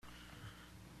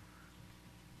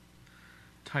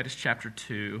Titus chapter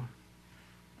 2.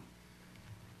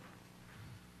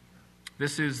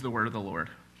 This is the word of the Lord.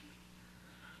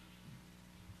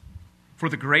 For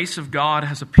the grace of God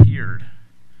has appeared,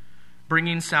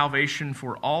 bringing salvation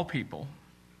for all people,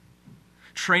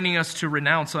 training us to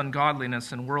renounce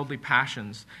ungodliness and worldly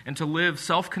passions, and to live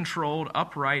self-controlled,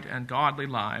 upright, and godly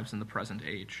lives in the present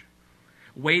age,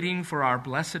 waiting for our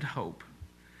blessed hope,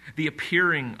 the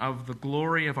appearing of the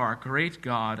glory of our great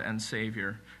God and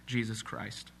Savior, Jesus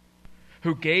Christ,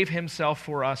 who gave himself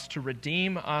for us to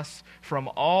redeem us from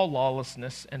all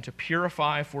lawlessness and to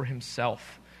purify for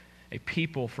himself a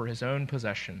people for his own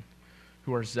possession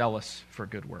who are zealous for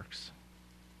good works.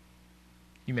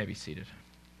 You may be seated.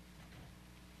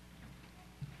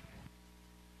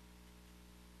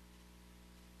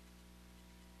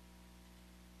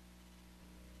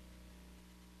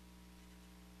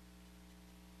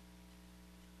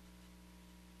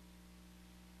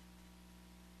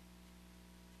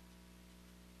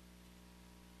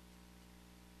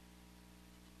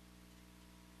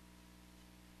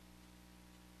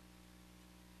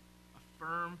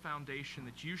 Firm foundation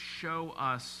that you show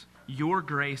us your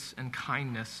grace and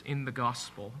kindness in the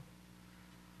gospel.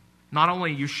 Not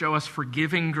only you show us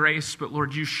forgiving grace, but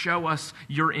Lord, you show us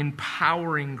your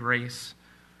empowering grace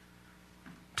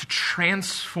to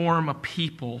transform a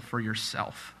people for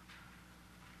yourself.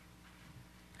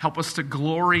 Help us to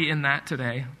glory in that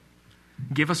today.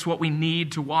 Give us what we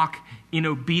need to walk in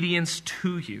obedience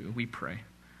to you, we pray.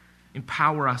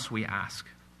 Empower us, we ask.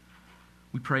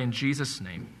 We pray in Jesus'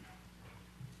 name.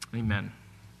 Amen.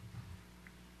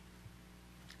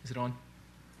 Is it on?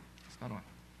 It's not on.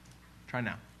 Try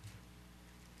now.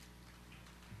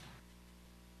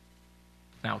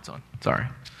 Now it's on. Sorry.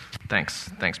 Thanks,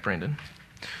 Brandon.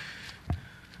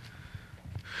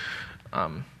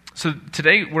 So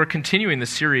today we're continuing the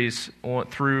series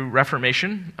through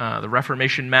Reformation. The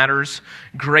Reformation matters,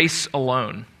 grace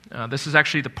alone. This is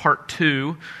actually the part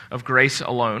 2 of grace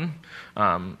alone.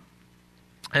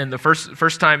 And the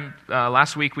first time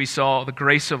last week we saw the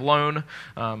grace alone,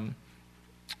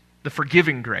 the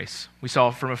forgiving grace. We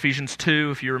saw from Ephesians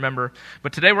 2, if you remember.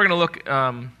 But today we're going to look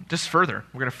just further.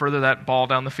 We're going to further that ball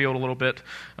down the field a little bit.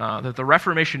 That the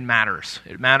Reformation matters.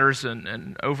 It matters,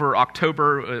 and over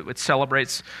October it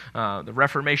celebrates the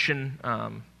Reformation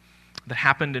that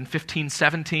happened in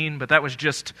 1517. But that was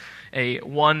just a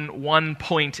one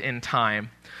point in time.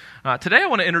 Today I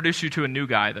want to introduce you to a new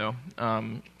guy, though.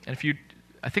 And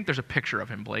I think there's a picture of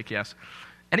him, Blake, yes.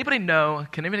 Can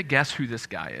anybody guess who this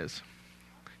guy is?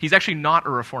 He's actually not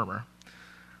a reformer,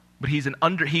 but he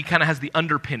kind of has the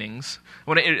underpinnings.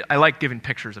 I like giving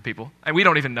pictures of people. And we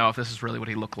don't even know if this is really what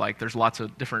he looked like. There's lots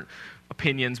of different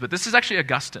opinions, but this is actually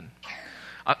Augustine.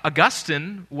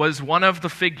 Augustine was one of the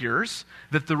figures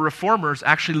that the reformers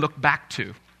actually looked back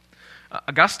to.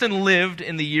 Augustine lived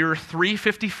in the year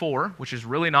 354, which is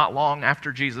really not long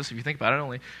after Jesus, if you think about it,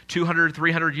 only 200,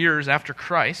 300 years after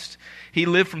Christ. He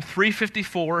lived from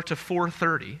 354 to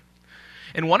 430.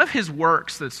 And one of his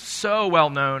works that's so well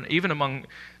known, even among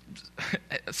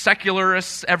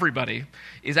secularists, everybody,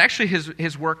 is actually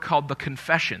his work called the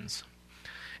Confessions.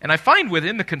 And I find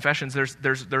within the Confessions,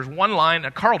 there's one line,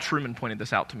 Carl Trueman pointed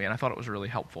this out to me, and I thought it was really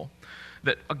helpful,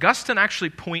 that Augustine actually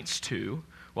points to,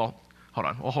 well, hold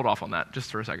on, we'll hold off on that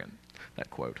just for a second, that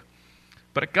quote.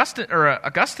 But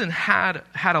Augustine had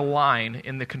a line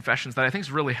in the Confessions that I think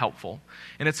is really helpful.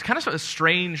 And it's kind of a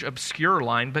strange, obscure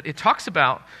line, but it talks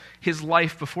about his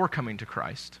life before coming to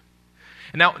Christ.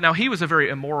 And now he was a very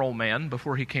immoral man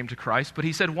before he came to Christ, but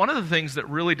he said one of the things that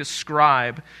really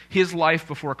describe his life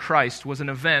before Christ was an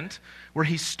event where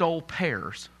he stole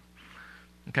pears.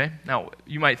 Okay? Now,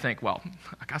 you might think, well,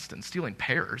 Augustine stealing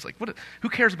pears, who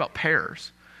cares about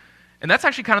pears? And that's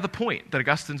actually kind of the point that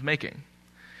Augustine's making.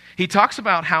 He talks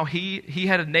about how he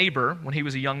had a neighbor when he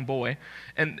was a young boy,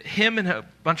 and him and a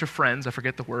bunch of friends, I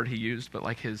forget the word he used, but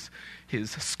like his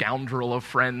scoundrel of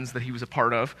friends that he was a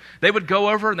part of, they would go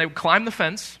over and they would climb the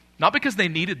fence, not because they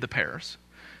needed the pears,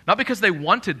 not because they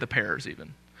wanted the pears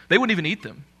even. They wouldn't even eat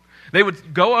them. They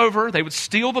would go over, they would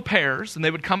steal the pears, and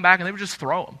they would come back and they would just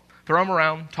throw them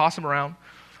around, toss them around.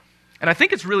 And I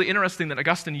think it's really interesting that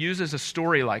Augustine uses a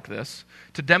story like this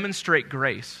to demonstrate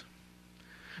grace.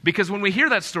 Because when we hear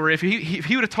that story, if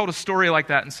he would have told a story like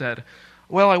that and said,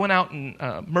 well, I went out and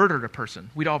murdered a person,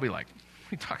 we'd all be like,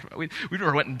 what are you talking about? We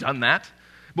never went and done that.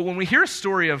 But when we hear a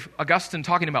story of Augustine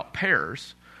talking about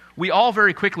pears, we all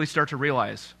very quickly start to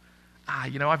realize,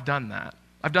 I've done that.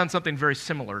 I've done something very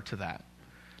similar to that.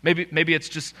 Maybe it's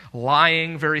just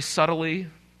lying very subtly,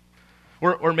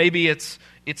 or maybe it's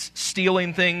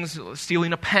stealing things,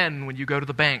 stealing a pen when you go to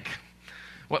the bank,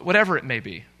 whatever it may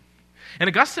be. And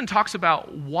Augustine talks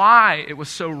about why it was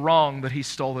so wrong that he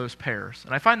stole those pears.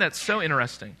 And I find that so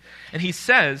interesting. And he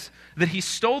says that he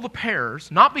stole the pears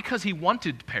not because he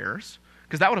wanted pears,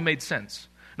 because that would have made sense.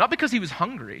 Not because he was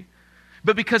hungry,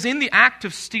 but because in the act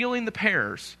of stealing the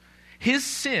pears, his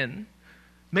sin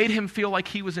made him feel like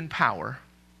he was in power.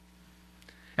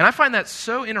 And I find that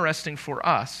so interesting for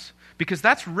us, because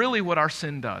that's really what our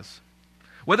sin does.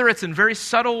 Whether it's in very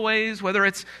subtle ways, whether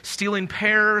it's stealing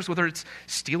pears, whether it's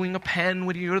stealing a pen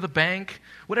when you go to the bank,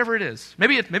 whatever it is.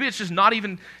 Maybe it's just not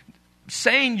even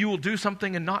saying you will do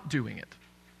something and not doing it.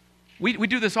 We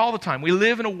do this all the time. We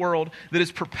live in a world that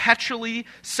is perpetually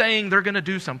saying they're going to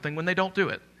do something when they don't do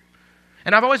it.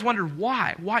 And I've always wondered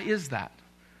why. Why is that?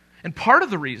 And part of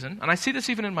the reason, and I see this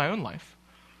even in my own life,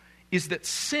 is that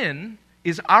sin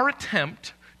is our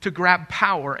attempt to grab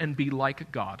power and be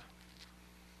like God.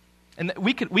 And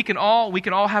we can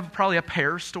all have probably a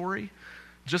pear story,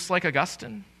 just like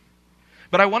Augustine.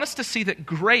 But I want us to see that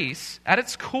grace, at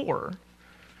its core,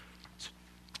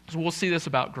 so we'll see this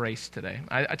about grace today.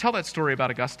 I tell that story about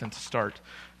Augustine to start.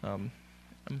 I'm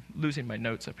losing my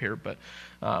notes up here, but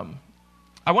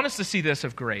I want us to see this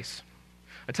of grace.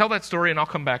 I tell that story, and I'll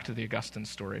come back to the Augustine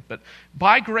story. But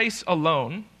by grace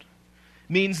alone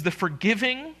means the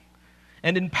forgiving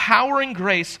and empowering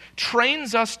grace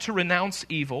trains us to renounce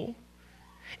evil,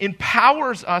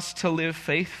 empowers us to live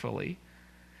faithfully,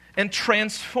 and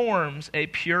transforms a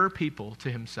pure people to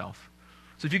himself.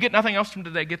 So if you get nothing else from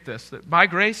today, get this, that by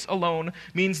grace alone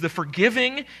means the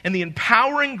forgiving and the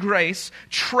empowering grace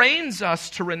trains us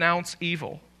to renounce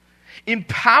evil,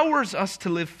 empowers us to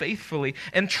live faithfully,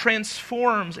 and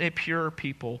transforms a pure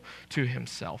people to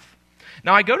himself.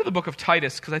 Now I go to the book of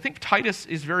Titus because I think Titus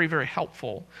is very, very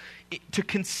helpful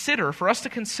for us to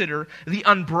consider the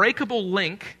unbreakable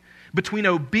link between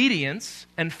obedience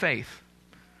and faith.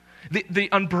 The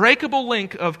unbreakable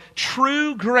link of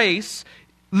true grace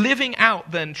living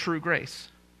out then true grace.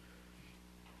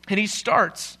 And he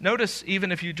starts, notice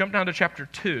even if you jump down to chapter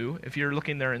 2, if you're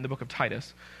looking there in the book of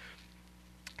Titus,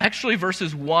 actually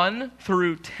verses 1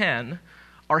 through 10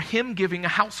 are him giving a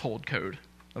household code.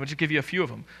 Let me just give you a few of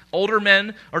them. Older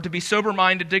men are to be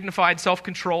sober-minded, dignified,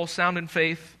 self-control, sound in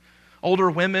faith. Older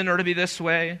women are to be this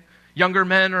way. Younger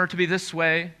men are to be this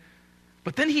way.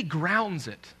 But then he grounds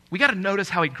it. We got to notice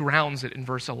how he grounds it in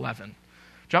verse 11.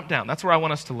 Jump down. That's where I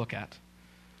want us to look at.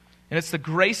 And it's the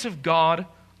grace of God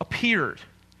appeared.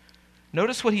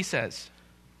 Notice what he says.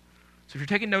 So if you're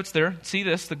taking notes there, see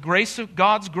this. The grace of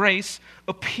God's grace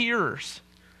appears.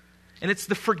 And it's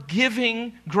the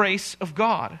forgiving grace of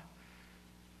God.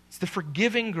 It's the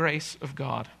forgiving grace of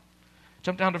God.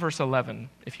 Jump down to verse 11,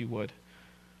 if you would.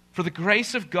 For the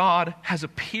grace of God has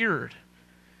appeared,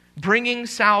 bringing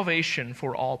salvation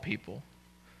for all people.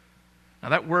 Now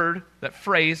that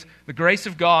phrase, the grace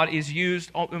of God, is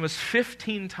used almost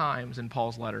 15 times in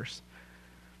Paul's letters.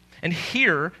 And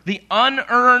here, the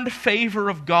unearned favor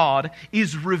of God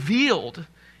is revealed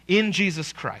in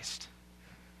Jesus Christ.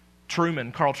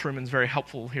 Carl Trueman's very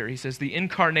helpful here. He says, the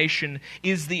incarnation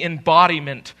is the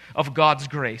embodiment of God's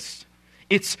grace.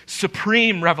 It's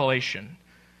supreme revelation.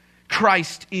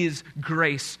 Christ is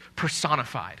grace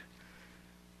personified.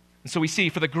 And so we see,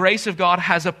 for the grace of God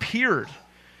has appeared.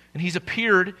 And he's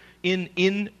appeared in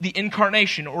the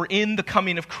incarnation, or in the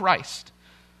coming of Christ.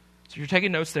 So you're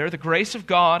taking notes there. The grace of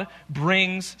God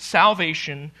brings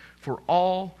salvation for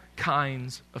all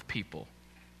kinds of people.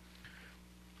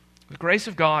 The grace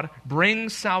of God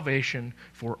brings salvation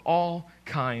for all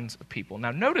kinds of people.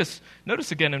 Now notice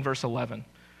again in verse 11.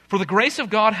 For the grace of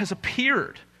God has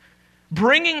appeared,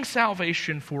 bringing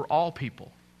salvation for all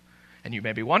people. And you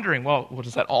may be wondering, well, what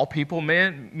does that all people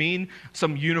mean?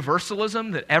 Some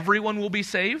universalism that everyone will be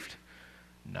saved?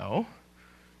 No.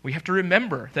 We have to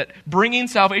remember that bringing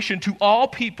salvation to all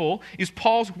people is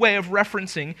Paul's way of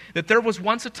referencing that there was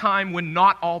once a time when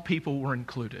not all people were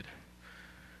included.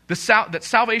 That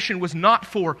salvation was not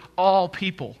for all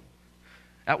people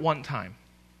at one time.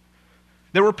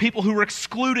 There were people who were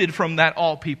excluded from that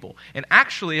all people. And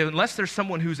actually, unless there's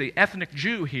someone who's an ethnic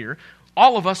Jew here,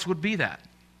 all of us would be that.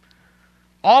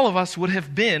 All of us would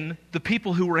have been the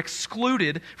people who were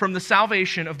excluded from the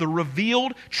salvation of the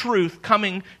revealed truth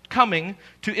coming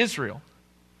to Israel.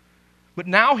 But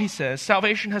now he says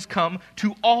salvation has come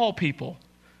to all people.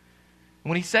 And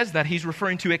when he says that, he's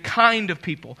referring to a kind of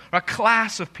people, or a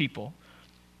class of people.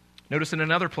 Notice in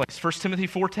another place, 1 Timothy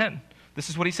 4:10. This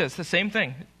is what he says, the same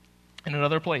thing in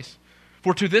another place.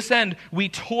 For to this end we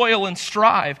toil and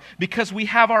strive, because we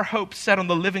have our hope set on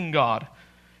the living God,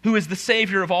 who is the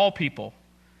Savior of all people,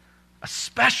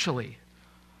 especially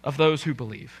of those who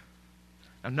believe.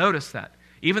 Now notice that.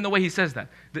 Even the way he says that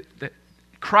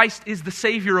Christ is the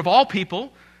Savior of all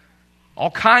people,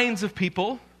 all kinds of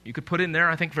people. You could put in there,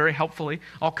 I think very helpfully,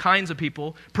 all kinds of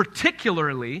people,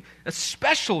 particularly,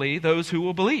 especially those who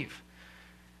will believe.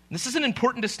 This is an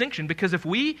important distinction because if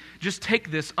we just take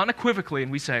this unequivocally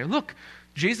and we say, look,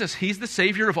 Jesus, he's the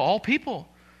Savior of all people,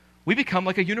 we become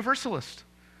like a universalist.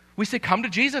 We say, come to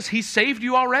Jesus. He saved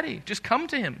you already. Just come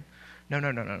to him.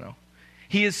 No.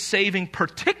 He is saving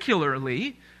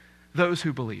particularly those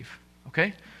who believe.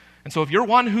 Okay? And so if you're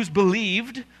one who's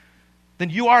believed, then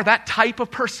you are that type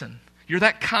of person. You're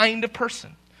that kind of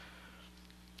person.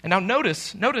 And now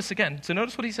notice again. So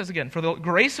notice what he says again. For the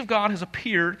grace of God has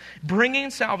appeared,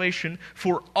 bringing salvation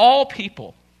for all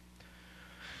people.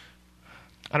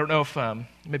 I don't know if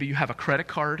maybe you have a credit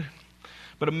card,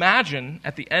 but imagine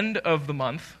at the end of the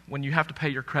month when you have to pay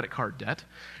your credit card debt,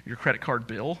 your credit card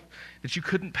bill, that you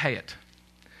couldn't pay it.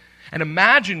 And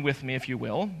imagine with me, if you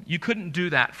will, you couldn't do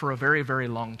that for a very, very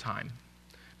long time.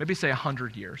 Maybe say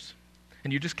 100 years.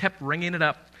 And you just kept ringing it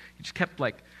up. You just kept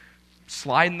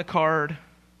sliding the card.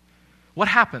 What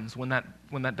happens when that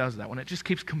does that? When it just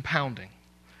keeps compounding?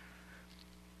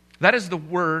 That is the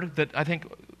word that I think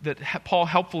that Paul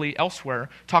helpfully elsewhere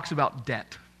talks about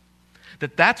debt.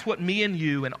 That's what me and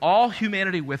you and all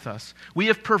humanity with us, we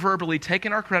have proverbially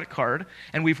taken our credit card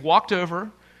and we've walked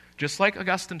over, just like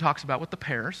Augustine talks about with the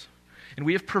pears, and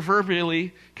we have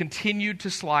proverbially continued to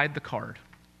slide the card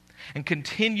and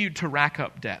continued to rack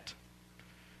up debt.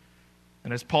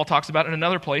 And as Paul talks about in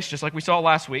another place, just like we saw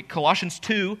last week, Colossians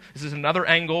 2, this is another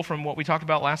angle from what we talked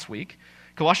about last week.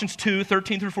 Colossians 2,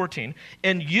 13 through 14.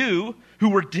 And you, who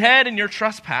were dead in your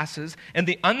trespasses and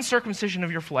the uncircumcision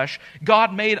of your flesh,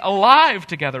 God made alive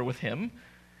together with him,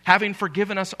 having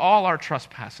forgiven us all our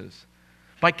trespasses,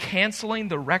 by canceling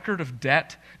the record of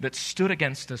debt that stood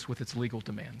against us with its legal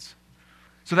demands.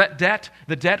 So that debt,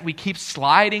 the debt we keep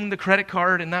sliding the credit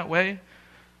card in that way,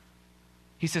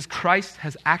 he says Christ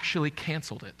has actually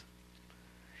canceled it.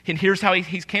 And here's how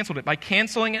he's canceled it. By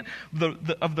canceling it,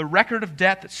 of the record of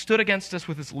debt that stood against us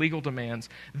with its legal demands,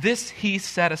 this he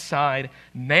set aside,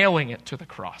 nailing it to the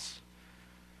cross.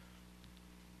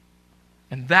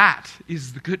 And that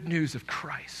is the good news of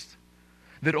Christ.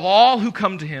 That all who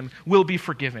come to him will be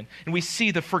forgiven. And we see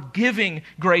the forgiving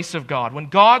grace of God. When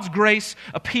God's grace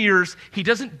appears, he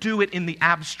doesn't do it in the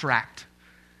abstract.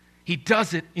 He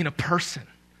does it in a person.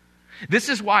 This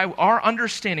is why our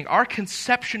understanding, our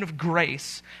conception of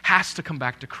grace has to come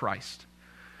back to Christ.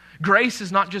 Grace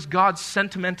is not just God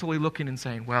sentimentally looking and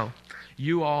saying, well,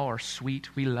 you all are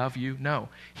sweet, we love you. No,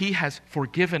 he has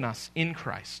forgiven us in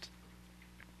Christ.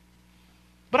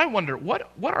 But I wonder,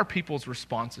 what are people's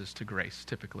responses to grace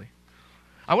typically?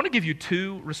 I want to give you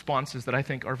two responses that I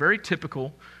think are very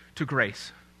typical to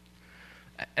grace.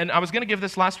 And I was going to give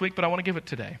this last week, but I want to give it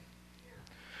today.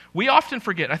 We often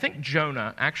forget, I think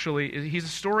Jonah actually, he's a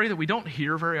story that we don't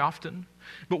hear very often.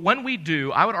 But when we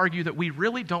do, I would argue that we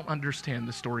really don't understand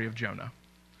the story of Jonah.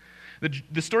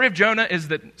 The story of Jonah is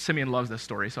that, Simeon loves this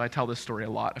story, so I tell this story a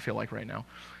lot, I feel like right now.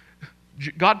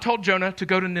 God told Jonah to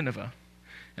go to Nineveh.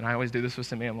 And I always do this with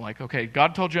Simeon. I'm like, okay,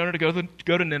 God told Jonah to go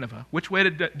to Nineveh. Which way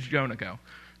did Jonah go?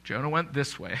 Jonah went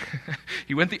this way.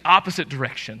 He went the opposite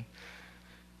direction.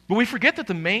 But we forget that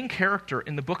the main character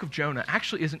in the book of Jonah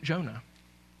actually isn't Jonah.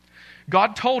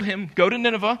 God told him, go to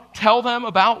Nineveh, tell them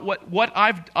about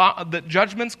the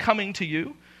judgment's coming to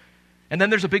you. And then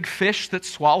there's a big fish that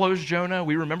swallows Jonah.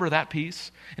 We remember that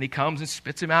piece. And he comes and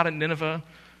spits him out in Nineveh.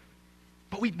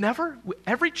 But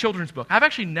every children's book, I've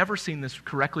actually never seen this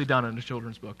correctly done in a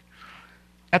children's book.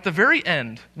 At the very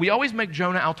end, we always make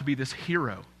Jonah out to be this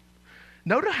hero.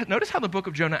 Notice how the book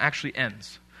of Jonah actually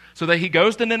ends. So that he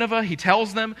goes to Nineveh, he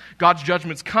tells them, God's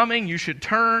judgment's coming, you should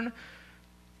turn.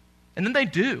 And then they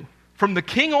do. From the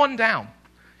king on down,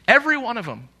 every one of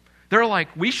them, they're like,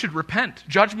 we should repent,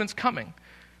 judgment's coming.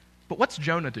 But what's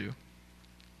Jonah do?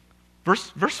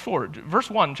 Verse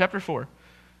 1, chapter 4.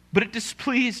 But it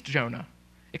displeased Jonah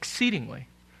exceedingly,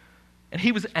 and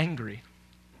he was angry.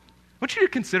 I want you to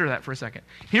consider that for a second.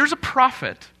 Here's a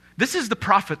prophet. This is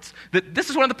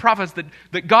one of the prophets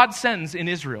that God sends in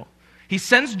Israel. He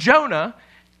sends Jonah,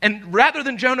 and rather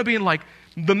than Jonah being like,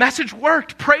 the message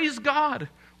worked, praise God,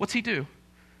 what's he do?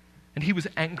 And he was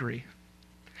angry.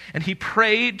 And he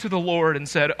prayed to the Lord and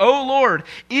said, "O Lord,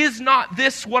 is not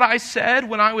this what I said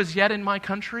when I was yet in my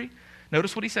country?"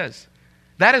 Notice what he says.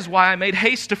 "That is why I made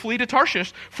haste to flee to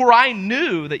Tarshish, for I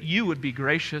knew that you would be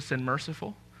gracious and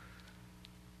merciful."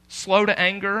 Slow to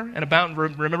anger and abound.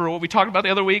 Remember what we talked about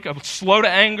the other week? Slow to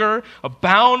anger,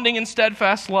 abounding in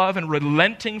steadfast love, and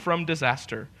relenting from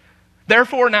disaster.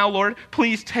 "Therefore now, Lord,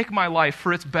 please take my life,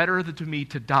 for it's better to me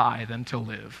to die than to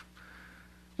live."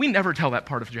 We never tell that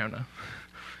part of Jonah.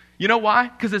 You know why?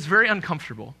 Because it's very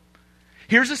uncomfortable.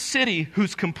 Here's a city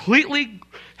who's completely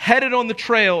headed on the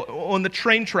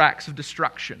train tracks of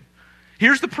destruction.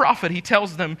 Here's the prophet. He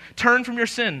tells them, turn from your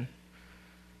sin.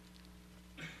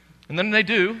 And then they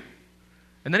do.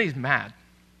 And then he's mad.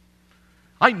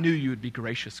 I knew you would be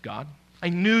gracious, God. I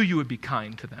knew you would be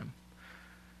kind to them.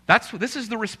 This is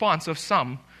the response of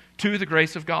some to the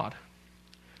grace of God.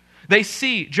 They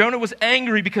see Jonah was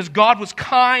angry because God was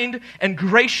kind and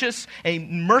gracious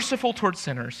and merciful towards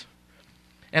sinners.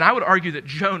 And I would argue that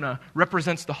Jonah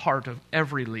represents the heart of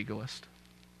every legalist.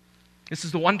 This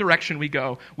is the one direction we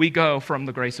go. We go from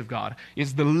the grace of God,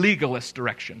 is the legalist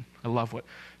direction. I love what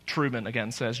Truman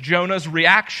again says. Jonah's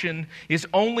reaction is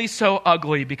only so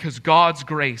ugly because God's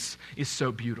grace is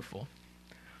so beautiful.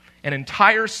 An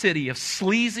entire city of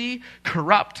sleazy,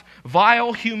 corrupt,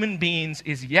 vile human beings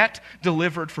is yet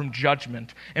delivered from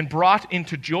judgment and brought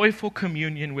into joyful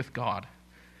communion with God.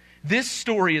 This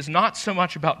story is not so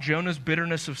much about Jonah's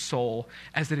bitterness of soul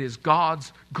as it is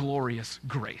God's glorious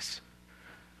grace.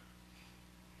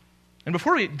 And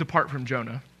before we depart from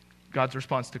Jonah, God's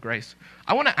response to grace,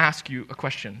 I want to ask you a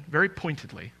question very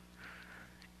pointedly.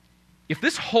 If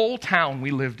this whole town we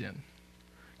lived in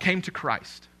came to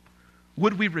Christ,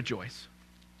 would we rejoice?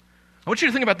 I want you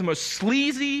to think about the most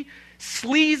sleazy,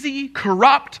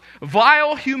 corrupt,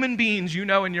 vile human beings you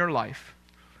know in your life.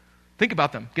 Think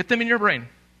about them. Get them in your brain.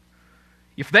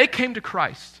 If they came to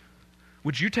Christ,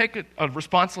 would you take a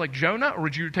response like Jonah, or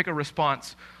would you take a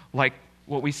response like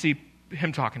what we see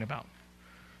him talking about?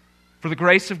 For the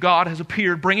grace of God has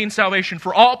appeared, bringing salvation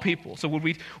for all people. So would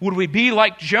we be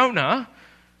like Jonah,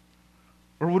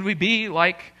 or would we be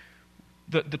like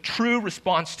the true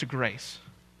response to grace?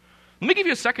 Let me give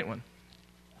you a second one.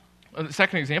 A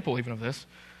second example even of this.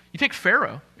 You take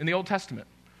Pharaoh in the Old Testament.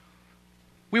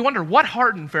 We wonder what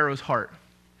hardened Pharaoh's heart.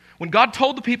 When God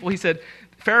told the people, he said,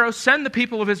 Pharaoh, send the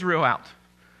people of Israel out.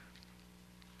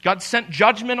 God sent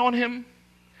judgment on him.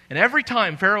 And every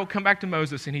time Pharaoh would come back to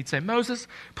Moses and he'd say, Moses,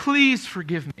 please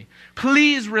forgive me.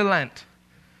 Please relent.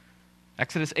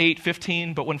 Exodus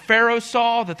 8:15. But when Pharaoh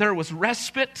saw that there was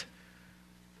respite,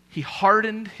 he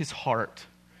hardened his heart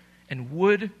and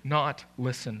would not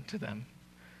listen to them,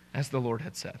 as the Lord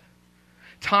had said.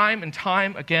 Time and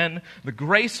time again, the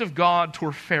grace of God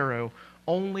toward Pharaoh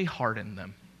only hardened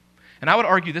them. And I would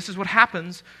argue this is what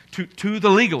happens to the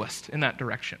legalist in that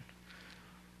direction.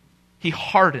 He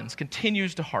hardens,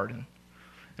 continues to harden.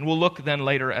 And we'll look then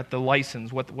later at the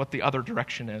license, what the other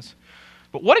direction is.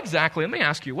 But what exactly, let me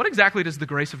ask you, what exactly does the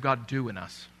grace of God do in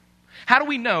us? How do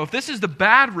we know, if this is the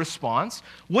bad response,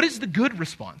 what is the good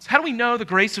response? How do we know the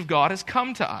grace of God has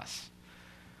come to us?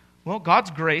 Well, God's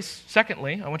grace,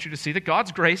 secondly, I want you to see that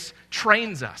God's grace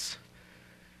trains us.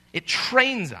 It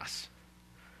trains us.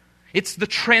 It's the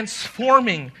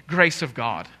transforming grace of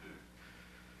God.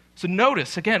 So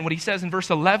notice, again, what he says in verse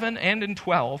 11 and in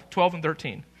 12 and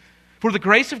 13. For the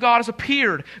grace of God has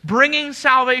appeared, bringing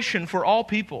salvation for all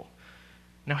people.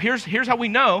 Now here's how we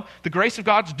know the grace of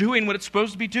God's doing what it's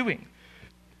supposed to be doing.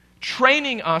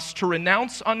 Training us to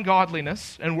renounce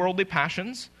ungodliness and worldly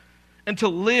passions and to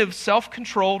live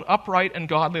self-controlled, upright, and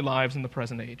godly lives in the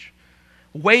present age.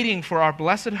 Waiting for our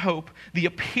blessed hope, the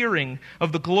appearing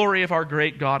of the glory of our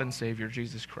great God and Savior,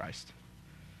 Jesus Christ.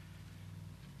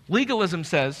 Legalism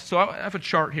says, so I have a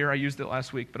chart here, I used it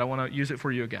last week, but I want to use it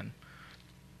for you again.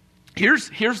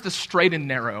 Here's the straight and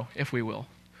narrow, if we will.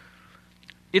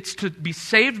 It's to be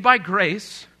saved by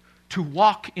grace, to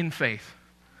walk in faith.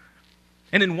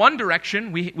 And in one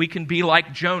direction, we can be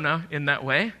like Jonah in that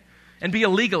way, and be a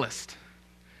legalist.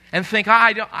 And think,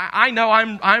 I know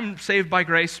I'm saved by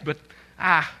grace, but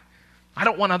I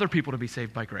don't want other people to be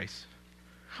saved by grace.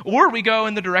 Or we go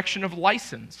in the direction of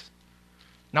license.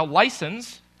 Now,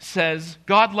 license says,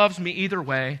 God loves me either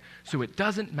way, so it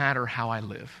doesn't matter how I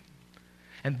live.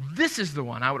 And this is the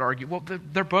one I would argue, well,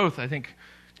 they're both, I think,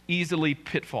 easily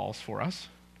pitfalls for us.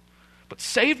 But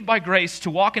saved by grace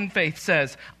to walk in faith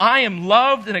says, I am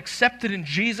loved and accepted in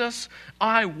Jesus.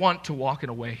 I want to walk in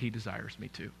a way he desires me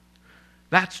to.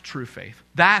 That's true faith.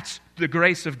 That's the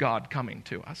grace of God coming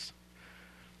to us.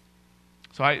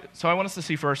 So I want us to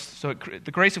see first, so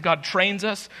the grace of God trains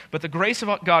us, but the grace of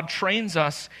God trains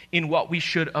us in what we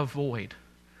should avoid.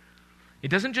 It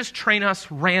doesn't just train us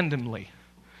randomly.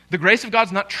 The grace of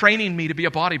God's not training me to be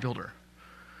a bodybuilder.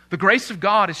 The grace of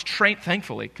God is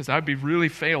thankfully, because I would be really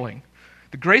failing.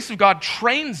 The grace of God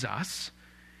trains us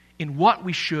in what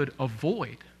we should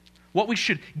avoid, what we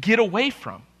should get away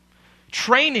from,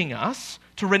 training us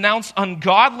to renounce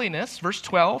ungodliness, verse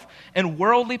 12, and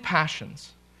worldly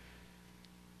passions.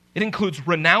 It includes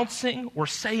renouncing or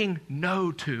saying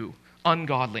no to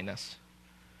ungodliness.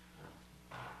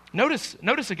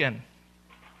 Notice again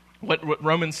what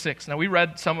Romans 6. Now, we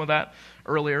read some of that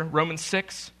earlier. Romans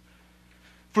 6.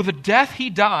 For the death he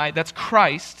died, that's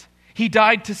Christ, he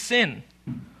died to sin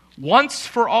once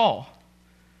for all.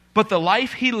 But the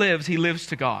life he lives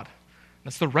to God.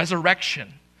 That's the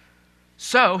resurrection.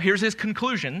 So, here's his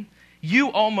conclusion. You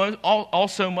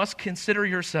also must consider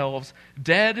yourselves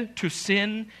dead to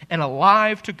sin and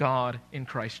alive to God in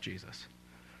Christ Jesus.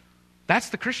 That's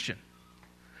the Christian.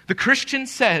 The Christian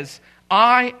says,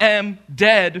 I am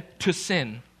dead to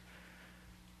sin.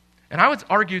 And I would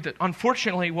argue that,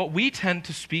 unfortunately, what we tend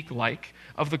to speak like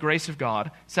of the grace of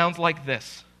God sounds like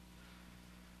this.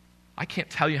 I can't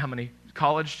tell you how many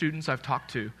college students I've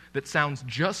talked to that sounds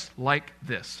just like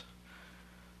this.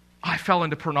 I fell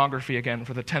into pornography again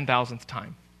for the 10,000th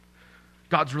time.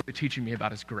 God's really teaching me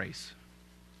about his grace.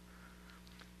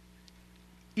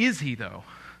 Is he, though?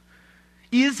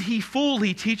 Is he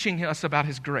fully teaching us about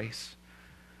his grace?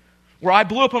 Where I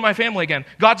blew up on my family again,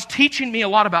 God's teaching me a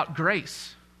lot about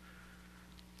grace.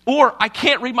 Or I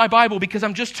can't read my Bible because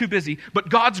I'm just too busy, but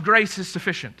God's grace is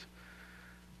sufficient.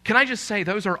 Can I just say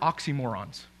those are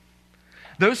oxymorons?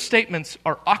 Those statements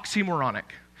are oxymoronic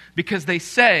because they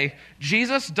say,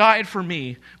 Jesus died for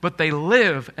me, but they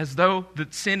live as though the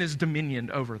sin is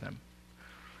dominion over them.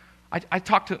 I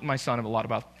talk to my son a lot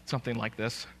about something like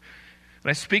this. And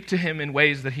I speak to him in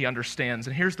ways that he understands,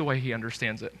 and here's the way he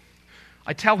understands it.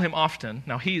 I tell him often,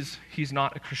 now he's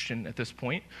not a Christian at this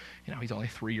point, he's only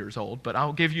 3 years old, but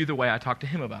I'll give you the way I talk to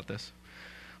him about this.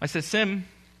 I said, Sim,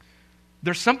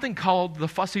 there's something called the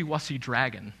fussy-wussy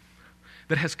dragon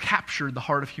that has captured the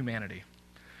heart of humanity.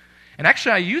 And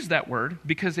actually I use that word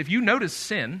because if you notice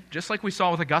sin, just like we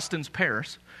saw with Augustine's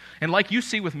pears, and like you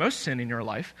see with most sin in your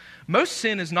life, most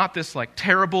sin is not this like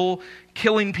terrible,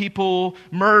 killing people,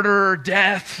 murder,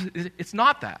 death. It's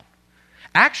not that.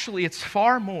 Actually, it's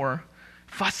far more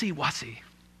fussy-wussy.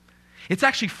 It's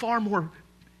actually far more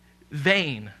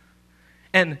vain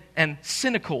and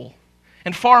cynical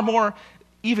and far more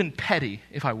even petty,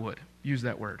 if I would use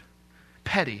that word.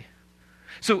 Petty.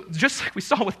 So just like we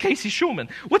saw with Casey Schulman,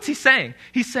 what's he saying?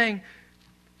 He's saying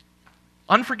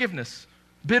unforgiveness,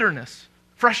 bitterness,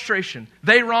 frustration.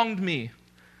 They wronged me.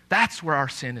 That's where our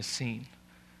sin is seen.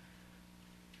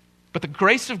 But the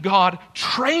grace of God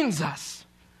trains us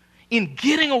in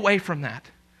getting away from that.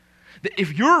 That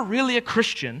if you're really a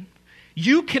Christian,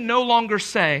 you can no longer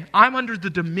say, I'm under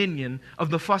the dominion of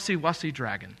the fussy-wussy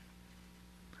dragon.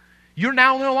 You're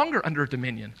now no longer under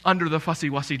dominion, under the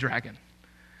fussy-wussy dragon.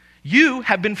 You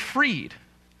have been freed.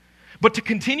 But to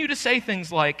continue to say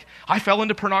things like, I fell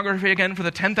into pornography again for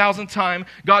the 10,000th time,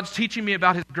 God's teaching me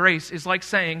about his grace, is like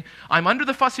saying, I'm under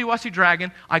the fussy-wussy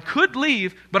dragon, I could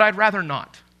leave, but I'd rather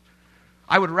not.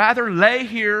 I would rather lay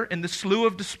here in the slough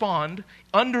of despond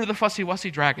under the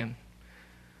fussy-wussy dragon.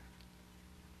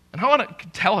 And I want to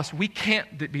tell us, we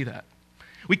can't be that.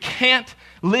 We can't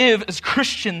live as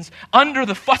Christians under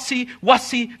the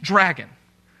fussy-wussy dragon.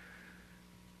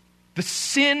 The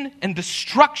sin and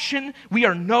destruction, we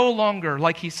are no longer,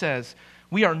 like he says,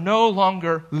 we are no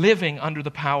longer living under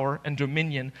the power and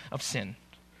dominion of sin.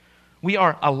 We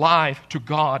are alive to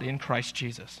God in Christ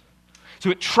Jesus. So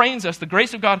it trains us, the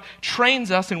grace of God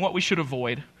trains us in what we should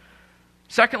avoid.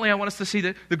 Secondly, I want us to see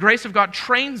that the grace of God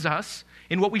trains us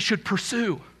in what we should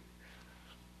pursue.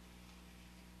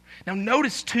 Now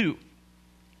notice too,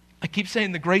 I keep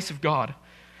saying the grace of God.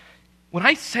 When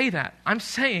I say that, I'm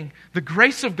saying the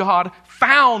grace of God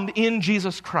found in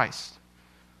Jesus Christ.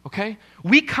 Okay?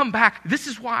 We come back. This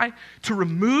is why to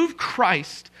remove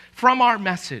Christ from our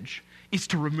message is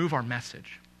to remove our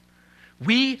message.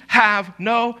 We have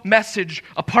no message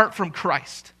apart from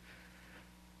Christ.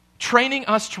 Training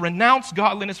us to renounce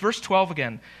godliness, verse 12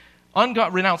 again.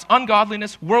 Renounce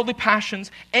ungodliness, worldly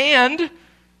passions, and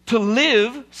to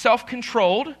live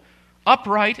self-controlled,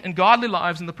 upright, and godly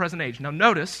lives in the present age. Now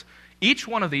notice, each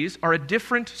one of these are a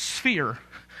different sphere.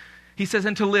 He says,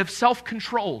 and to live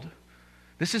self-controlled.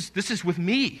 This is with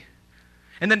me.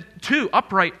 And then 2,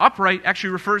 upright. Upright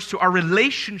actually refers to our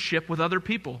relationship with other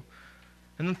people.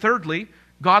 And then thirdly,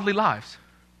 godly lives.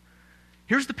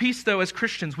 Here's the piece, though, as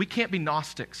Christians, we can't be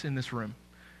Gnostics in this room.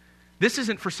 This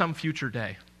isn't for some future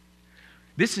day.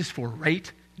 This is for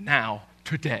right now,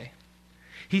 today.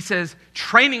 He says,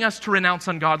 training us to renounce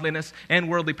ungodliness and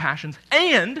worldly passions,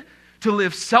 and to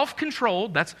live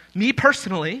self-controlled, that's me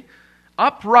personally,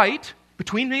 upright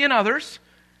between me and others,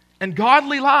 and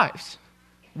godly lives.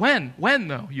 When? When,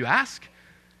 though, you ask?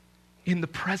 In the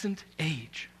present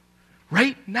age.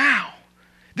 Right now.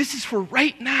 This is for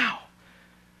right now.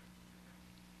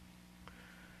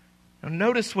 Now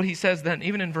notice what he says then,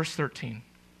 even in verse 13.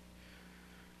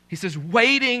 He says,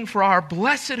 waiting for our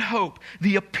blessed hope,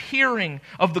 the appearing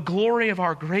of the glory of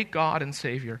our great God and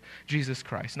Savior, Jesus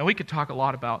Christ. Now, we could talk a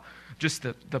lot about just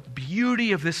the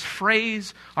beauty of this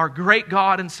phrase, our great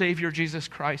God and Savior, Jesus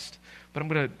Christ, but I'm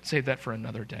going to save that for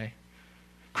another day.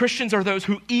 Christians are those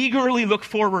who eagerly look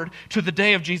forward to the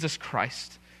day of Jesus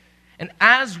Christ. And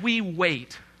as we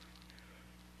wait,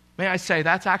 may I say,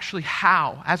 that's actually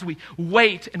how, as we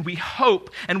wait and we hope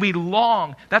and we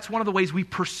long, that's one of the ways we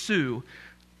pursue.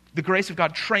 The grace of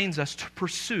God trains us to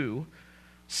pursue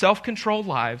self-controlled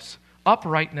lives,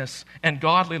 uprightness, and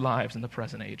godly lives in the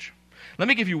present age. Let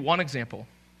me give you one example.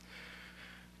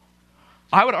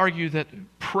 I would argue that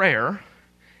prayer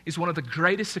is one of the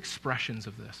greatest expressions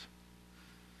of this.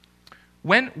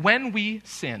 When we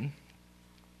sin,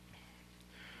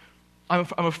 I'm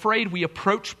afraid we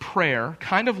approach prayer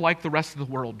kind of like the rest of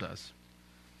the world does.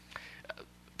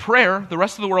 Prayer, the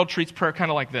rest of the world treats prayer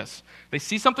kind of like this. They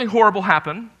see something horrible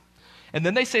happen, and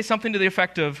then they say something to the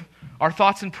effect of, our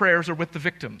thoughts and prayers are with the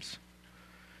victims.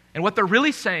 And what they're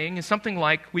really saying is something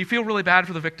like, we feel really bad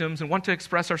for the victims and want to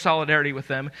express our solidarity with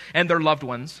them and their loved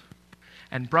ones.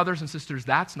 And brothers and sisters,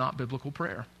 that's not biblical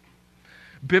prayer.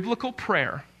 Biblical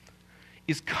prayer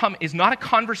is not a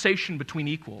conversation between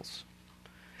equals.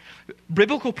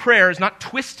 Biblical prayer is not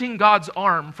twisting God's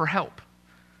arm for help.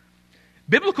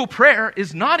 Biblical prayer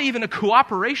is not even a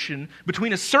cooperation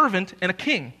between a servant and a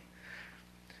king.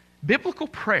 Biblical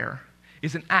prayer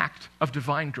is an act of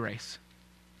divine grace.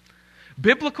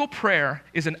 Biblical prayer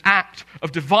is an act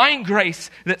of divine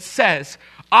grace that says,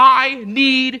 I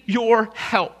need your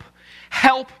help.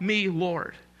 Help me,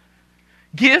 Lord.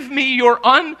 Give me your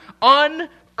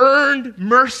unearned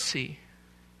mercy.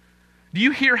 Do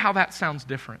you hear how that sounds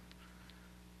different?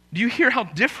 Do you hear how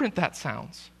different that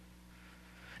sounds?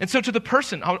 And so to the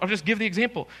person, I'll just give the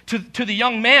example, to the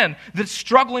young man that's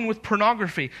struggling with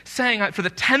pornography, saying, for the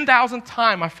 10,000th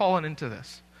time, I've fallen into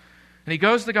this. And he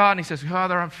goes to God and he says,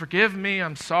 Father, forgive me,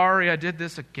 I'm sorry I did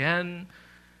this again.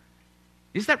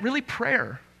 Is that really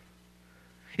prayer?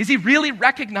 Is he really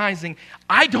recognizing,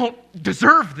 I don't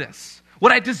deserve this?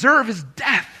 What I deserve is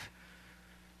death.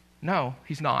 No,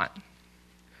 he's not.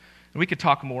 And we could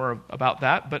talk more about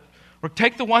that, but or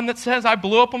take the one that says, I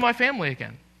blew up on my family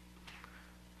again.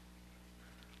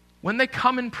 When they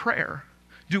come in prayer,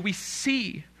 do we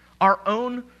see our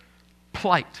own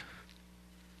plight?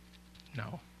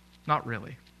 No, not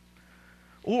really.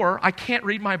 Or, I can't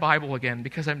read my Bible again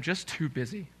because I'm just too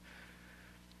busy.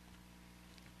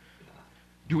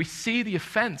 Do we see the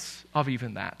offense of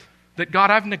even that? That,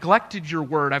 God, I've neglected your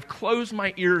word. I've closed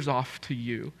my ears off to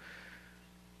you.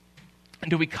 And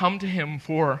do we come to him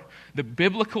for the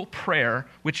biblical prayer,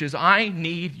 which is, I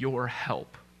need your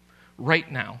help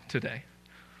right now, today.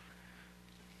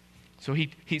 So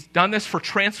he's done this for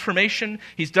transformation.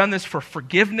 He's done this for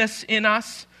forgiveness in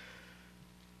us.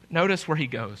 Notice where he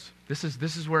goes. This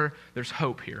is where there's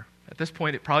hope here. At this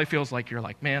point, it probably feels like you're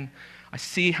like, man, I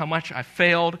see how much I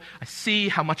failed. I see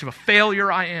how much of a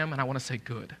failure I am, and I want to say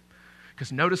good.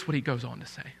 Because notice what he goes on to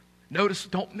say. Notice,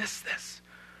 don't miss this.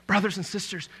 Brothers and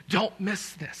sisters, don't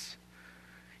miss this.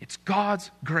 It's God's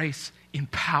grace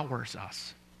empowers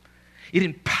us. It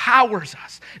empowers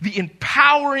us. The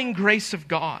empowering grace of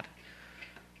God.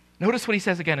 Notice what he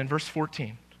says again in verse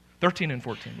 13 and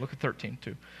 14. Look at 13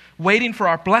 too. Waiting for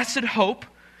our blessed hope,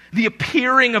 the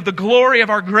appearing of the glory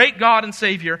of our great God and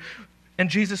Savior, and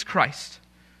Jesus Christ,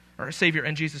 or Savior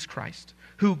and Jesus Christ,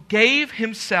 who gave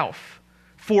himself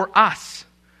for us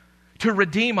to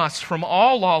redeem us from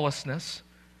all lawlessness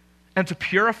and to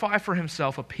purify for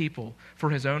himself a people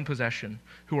for his own possession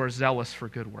who are zealous for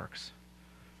good works.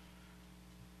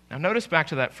 Now notice back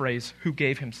to that phrase, who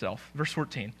gave himself. Verse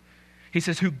 14. He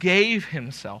says, who gave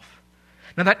himself.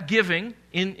 Now that giving,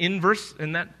 in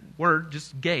that word,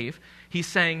 just gave, he's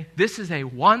saying this is a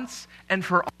once and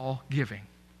for all giving.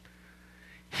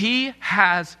 He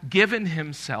has given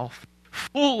himself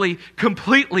fully,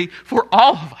 completely for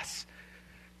all of us.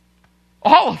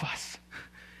 All of us.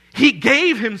 He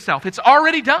gave himself. It's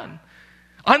already done.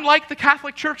 Unlike the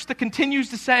Catholic Church that continues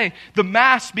to say the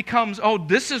Mass becomes, oh,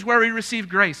 this is where we receive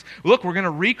grace. Look, we're going to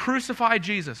re-crucify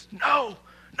Jesus. No.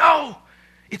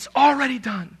 It's already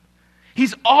done.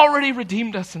 He's already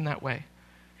redeemed us in that way.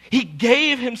 He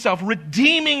gave himself,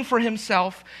 redeeming for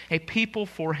himself a people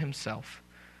for himself.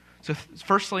 So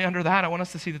firstly, under that, I want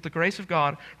us to see that the grace of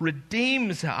God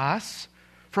redeems us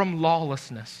from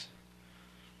lawlessness.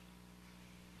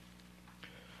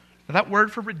 Now, that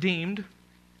word for redeemed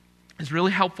is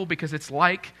really helpful because it's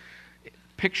like,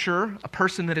 picture a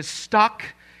person that is stuck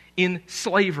in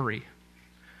slavery.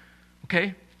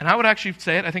 Okay? And I would actually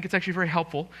say it, I think it's actually very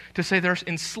helpful to say they're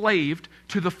enslaved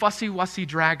to the fussy-wussy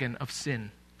dragon of sin.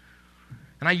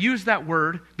 And I use that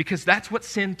word because that's what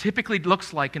sin typically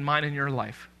looks like in mine and your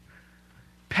life.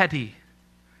 Petty.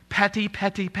 Petty,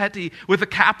 petty, petty. With a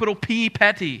capital P,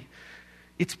 petty.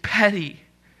 It's petty.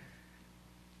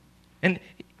 And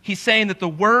he's saying that the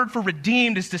word for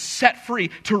redeemed is to set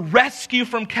free, to rescue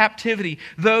from captivity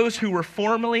those who were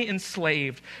formerly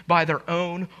enslaved by their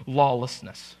own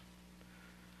lawlessness.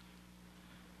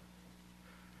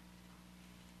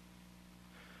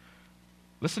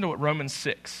 Listen to what Romans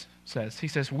 6 says. He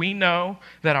says, we know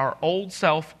that our old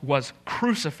self was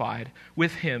crucified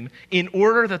with him in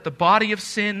order that the body of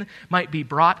sin might be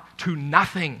brought to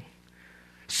nothing,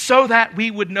 so that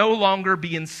we would no longer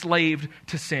be enslaved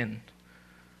to sin.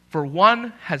 For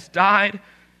one who has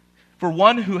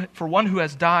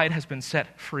died has been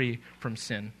set free from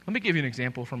sin. Let me give you an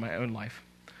example from my own life.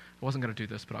 I wasn't going to do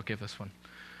this, but I'll give this one.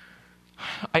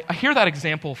 I hear that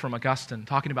example from Augustine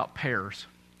talking about pears.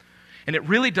 And it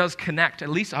really does connect, at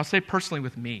least I'll say personally,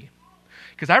 with me.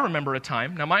 Because I remember a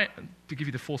time, to give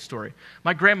you the full story,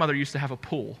 my grandmother used to have a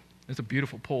pool. It's a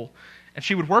beautiful pool. And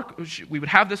we would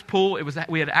have this pool,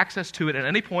 we had access to it at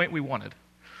any point we wanted.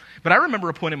 But I remember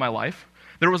a point in my life,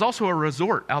 there was also a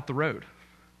resort out the road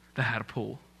that had a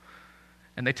pool.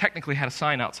 And they technically had a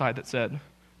sign outside that said,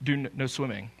 do no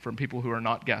swimming from people who are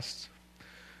not guests.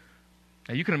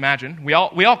 Now you can imagine, we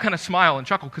all kind of smile and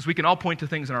chuckle because we can all point to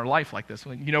things in our life like this.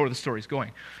 You know where the story's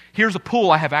going. Here's a pool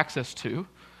I have access to,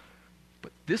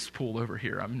 but this pool over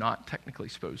here I'm not technically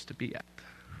supposed to be at.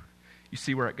 You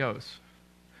see where it goes.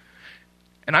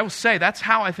 And I will say that's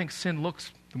how I think sin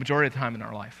looks the majority of the time in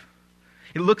our life.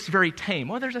 It looks very tame.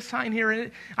 Well, there's a sign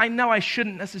here. I know I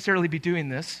shouldn't necessarily be doing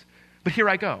this, but here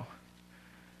I go.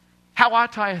 How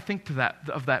ought I think of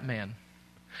that man?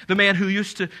 The man who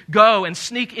used to go and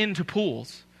sneak into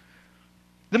pools.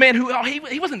 The man who,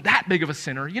 he wasn't that big of a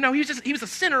sinner. You know, he was a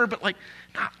sinner, but like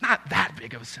not that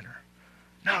big of a sinner.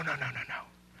 No.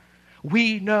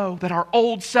 We know that our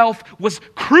old self was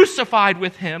crucified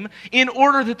with him in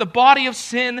order that the body of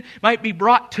sin might be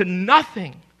brought to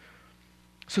nothing,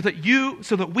 so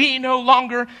that we no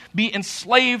longer be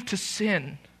enslaved to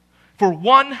sin. For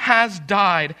one has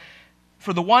died.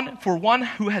 For one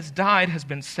who has died has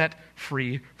been set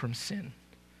free from sin.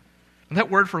 And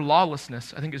that word for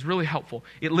lawlessness, I think, is really helpful.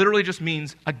 It literally just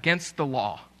means against the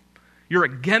law. You're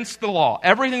against the law.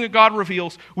 Everything that God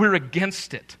reveals, we're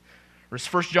against it. Or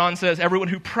as 1 John says, everyone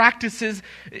who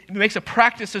makes a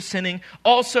practice of sinning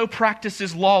also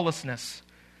practices lawlessness.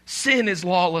 Sin is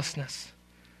lawlessness.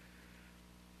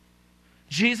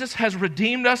 Jesus has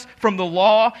redeemed us from the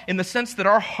law in the sense that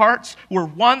our hearts were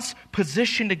once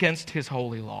positioned against his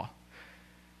holy law.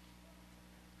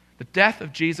 The death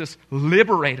of Jesus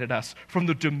liberated us from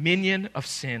the dominion of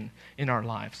sin in our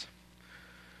lives.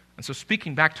 And so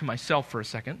speaking back to myself for a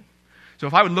second, so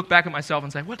if I would look back at myself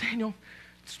and say, well, Daniel,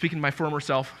 speaking to my former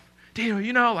self,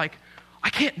 Daniel, I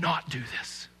can't not do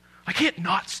this. I can't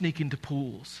not sneak into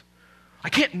pools. I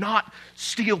can't not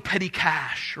steal petty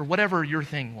cash or whatever your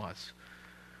thing was.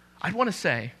 I'd want to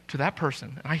say to that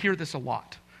person, and I hear this a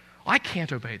lot, I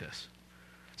can't obey this.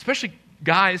 Especially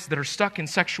guys that are stuck in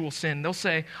sexual sin, they'll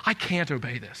say, I can't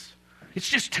obey this. It's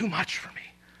just too much for me.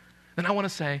 Then I want to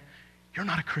say, you're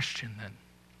not a Christian then.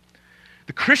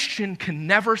 The Christian can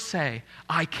never say,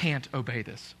 I can't obey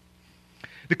this.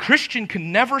 The Christian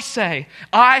can never say,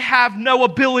 I have no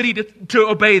ability to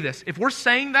obey this. If we're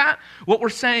saying that, what we're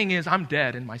saying is, I'm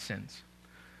dead in my sins.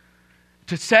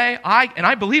 To say, and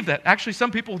I believe that. Actually,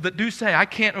 some people that do say, I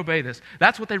can't obey this,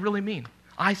 that's what they really mean.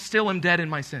 I still am dead in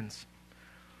my sins.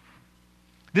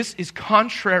 This is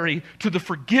contrary to the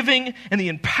forgiving and the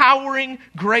empowering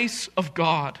grace of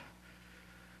God.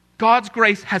 God's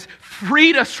grace has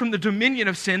freed us from the dominion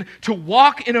of sin to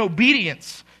walk in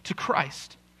obedience to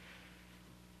Christ.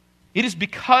 It is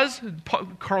because,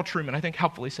 Carl Trueman, I think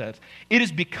helpfully says, it is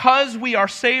because we are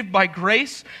saved by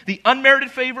grace, the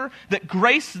unmerited favor, that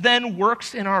grace then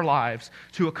works in our lives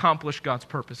to accomplish God's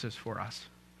purposes for us.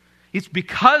 It's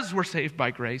because we're saved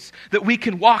by grace that we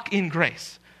can walk in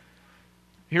grace.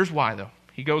 Here's why, though.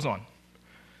 He goes on.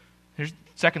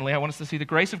 Secondly, I want us to see the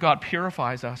grace of God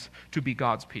purifies us to be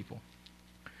God's people.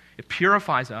 It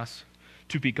purifies us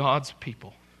to be God's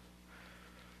people.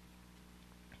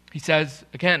 He says,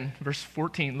 again, verse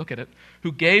 14, look at it,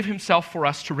 who gave himself for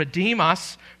us to redeem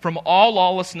us from all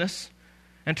lawlessness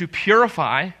and to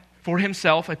purify for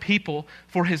himself a people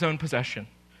for his own possession.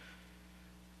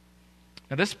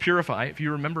 Now this purify, if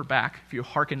you remember back, if you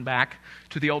hearken back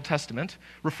to the Old Testament,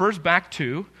 refers back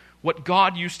to what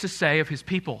God used to say of his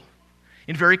people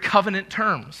in very covenant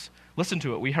terms. Listen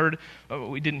to it.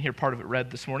 We didn't hear part of it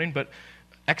read this morning, but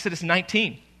Exodus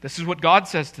 19, this is what God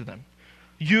says to them.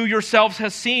 You yourselves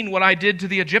have seen what I did to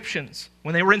the Egyptians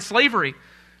when they were in slavery.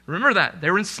 Remember that. They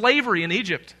were in slavery in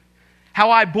Egypt. How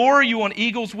I bore you on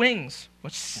eagle's wings,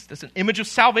 which is an image of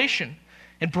salvation,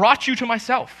 and brought you to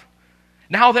myself.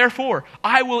 Now therefore,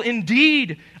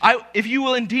 if you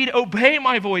will indeed obey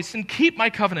my voice and keep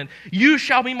my covenant, you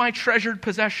shall be my treasured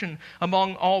possession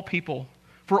among all people.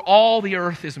 For all the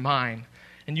earth is mine,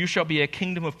 and you shall be a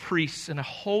kingdom of priests and a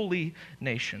holy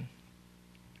nation.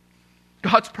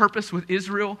 God's purpose with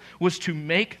Israel was to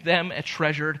make them a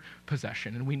treasured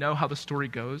possession. And we know how the story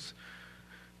goes.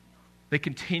 They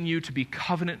continue to be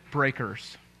covenant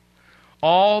breakers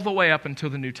all the way up until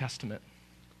the New Testament,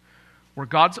 where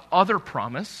God's other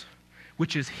promise,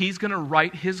 which is He's going to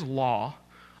write His law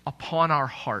upon our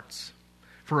hearts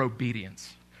for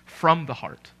obedience from the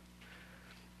heart.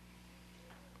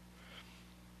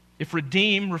 If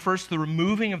redeem refers to the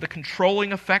removing of the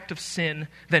controlling effect of sin,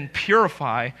 then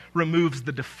purify removes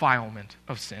the defilement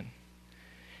of sin.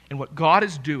 And what God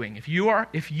is doing, if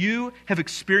you have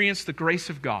experienced the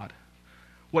grace of God,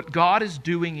 what God is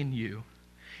doing in you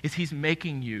is He's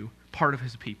making you part of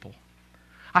His people.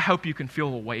 I hope you can feel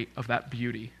the weight of that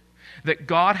beauty. That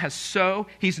God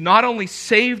He's not only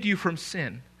saved you from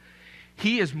sin,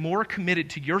 He is more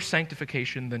committed to your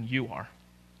sanctification than you are.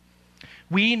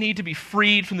 We need to be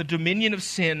freed from the dominion of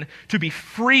sin to be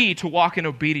free to walk in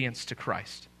obedience to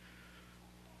Christ.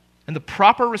 And the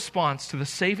proper response to the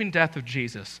saving death of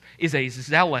Jesus is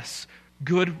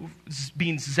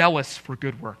being zealous for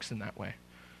good works in that way.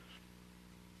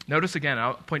 Notice again,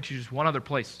 I'll point to just one other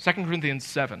place. 2 Corinthians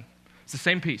 7. It's the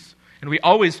same piece. And we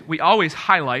always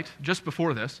highlight, just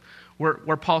before this,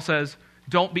 where Paul says,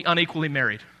 don't be unequally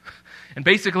married. And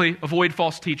basically, avoid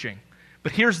false teaching.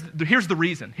 But here's the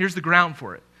reason. Here's the ground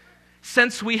for it.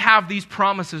 Since we have these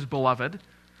promises, beloved,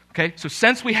 okay, so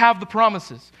since we have the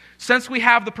promises,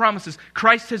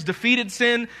 Christ has defeated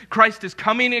sin, Christ is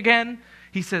coming again,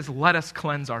 he says, let us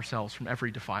cleanse ourselves from every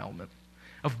defilement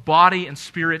of body and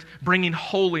spirit, bringing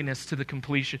holiness to the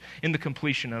completion in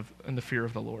the fear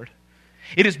of the Lord.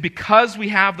 It is because we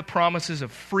have the promises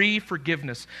of free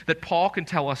forgiveness that Paul can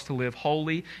tell us to live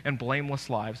holy and blameless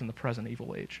lives in the present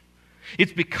evil age.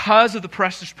 It's because of the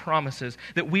precious promises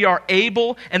that we are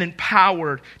able and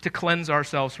empowered to cleanse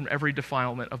ourselves from every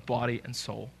defilement of body and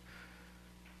soul.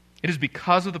 It is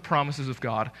because of the promises of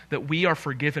God that we are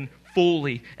forgiven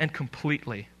fully and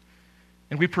completely,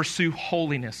 and we pursue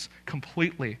holiness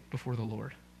completely before the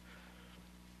Lord.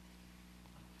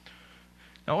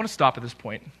 Now I want to stop at this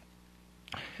point,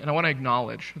 and I want to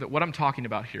acknowledge that what I'm talking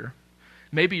about here,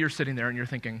 maybe you're sitting there and you're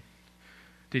thinking,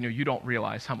 Daniel, you don't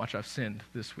realize how much I've sinned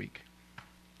this week.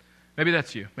 Maybe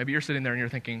that's you. Maybe you're sitting there and you're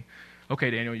thinking,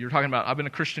 okay, Daniel, you're talking about I've been a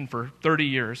Christian for 30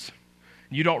 years.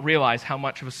 And you don't realize how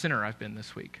much of a sinner I've been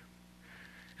this week.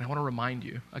 And I want to remind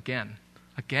you again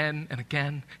and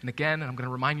again, and I'm going to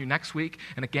remind you next week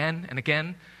and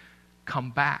again, come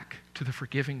back to the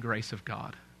forgiving grace of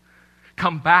God.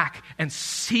 Come back and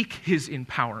seek His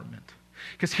empowerment.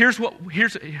 Because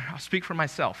I'll speak for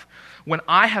myself. When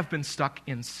I have been stuck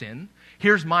in sin,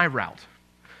 here's my route.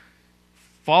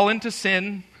 Fall into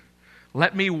sin,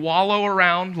 let me wallow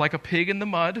around like a pig in the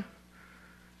mud,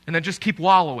 and then just keep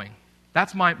wallowing.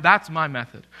 That's my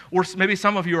method. Or maybe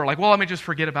some of you are like, well, let me just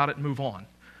forget about it and move on.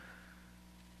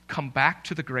 Come back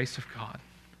to the grace of God.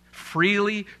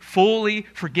 Freely, fully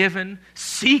forgiven,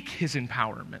 seek His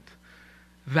empowerment.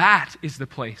 That is the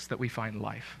place that we find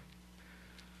life.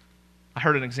 I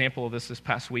heard an example of this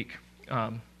past week.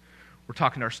 We're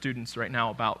talking to our students right now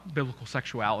about biblical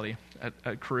sexuality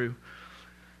at Crew.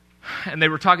 And they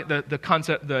were talking, the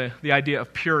concept, the idea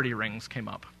of purity rings came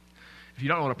up. If you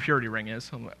don't know what a purity ring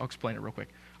is, I'll explain it real quick.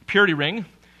 A purity ring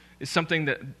is something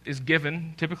that is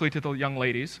given typically to the young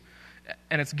ladies,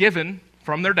 and it's given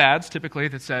from their dads typically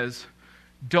that says,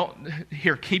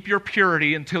 keep your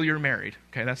purity until you're married.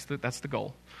 Okay, that's the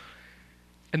goal.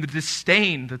 And the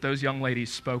disdain that those young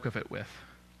ladies spoke of it with,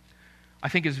 I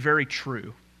think is very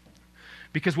true.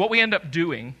 Because what we end up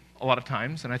doing a lot of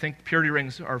times, and I think purity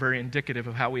rings are very indicative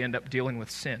of how we end up dealing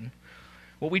with sin.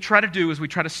 What we try to do is we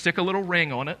try to stick a little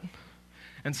ring on it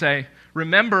and say,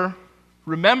 remember,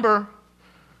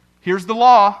 here's the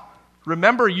law.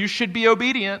 Remember, you should be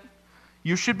obedient.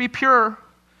 You should be pure.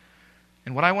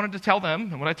 And what I wanted to tell them,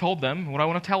 and what I told them, and what I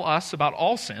want to tell us about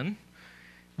all sin,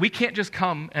 we can't just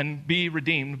come and be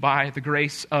redeemed by the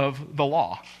grace of the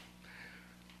law.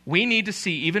 We need to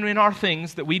see, even in our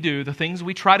things that we do, the things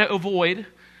we try to avoid,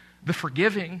 the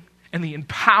forgiving and the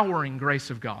empowering grace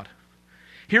of God.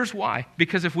 Here's why.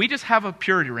 Because if we just have a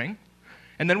purity ring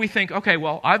And then we think, okay,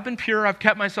 well, I've been pure, I've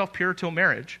kept myself pure till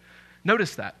marriage.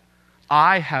 Notice that.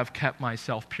 I have kept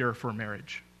myself pure for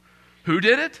marriage. Who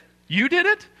did it? You did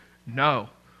it? No.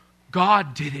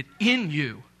 God did it in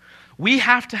you. We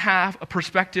have to have a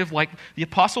perspective like the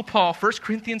Apostle Paul, 1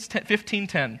 Corinthians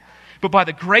 15:10. But by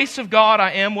the grace of God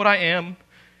I am what I am,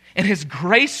 and his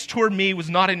grace toward me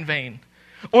was not in vain.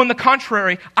 On the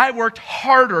contrary, I worked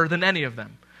harder than any of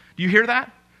them. Do you hear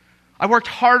that? I worked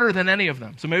harder than any of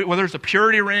them. So maybe whether it's a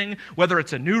purity ring, whether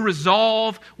it's a new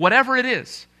resolve, whatever it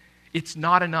is, it's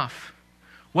not enough.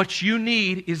 What you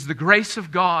need is the grace of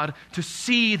God to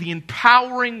see the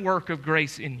empowering work of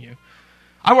grace in you.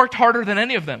 I worked harder than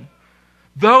any of them,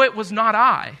 though it was not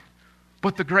I,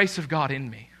 but the grace of God in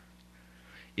me.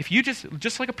 If you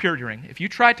just like a purity ring, if you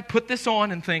try to put this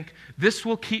on and think, this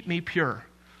will keep me pure,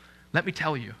 let me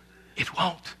tell you, it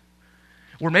won't.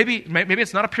 Or maybe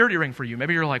it's not a purity ring for you.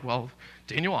 Maybe you're like, well,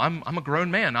 Daniel, I'm a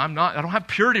grown man. I don't have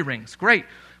purity rings. Great.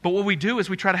 But what we do is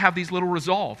we try to have these little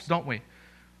resolves, don't we?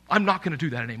 I'm not going to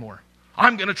do that anymore.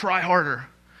 I'm going to try harder.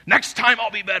 Next time I'll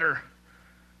be better.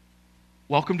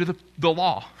 Welcome to the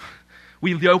law.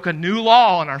 We yoke a new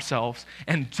law on ourselves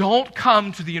and don't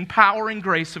come to the empowering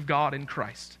grace of God in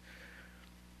Christ.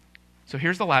 So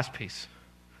here's the last piece.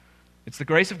 It's the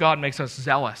grace of God makes us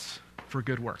zealous for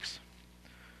good works.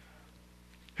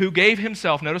 Who gave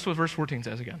himself, notice what verse 14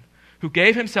 says again, who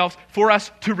gave himself for us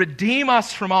to redeem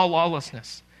us from all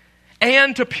lawlessness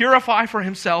and to purify for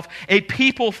himself a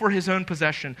people for his own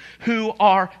possession who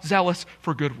are zealous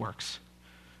for good works.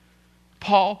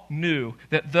 Paul knew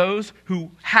that those who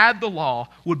had the law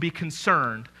would be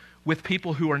concerned with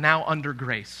people who are now under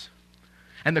grace.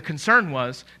 And the concern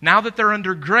was, now that they're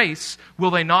under grace, will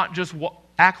they not just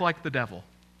act like the devil?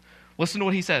 Listen to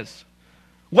what he says.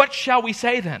 What shall we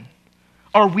say then?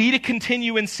 Are we to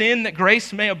continue in sin that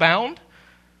grace may abound?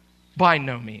 By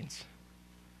no means.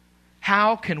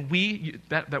 How can we,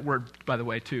 that word, by the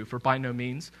way, too, for by no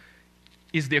means,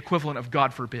 is the equivalent of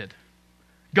God forbid.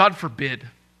 God forbid.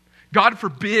 God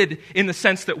forbid in the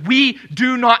sense that we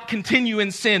do not continue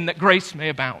in sin that grace may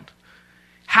abound.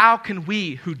 How can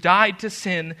we who died to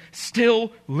sin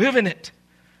still live in it?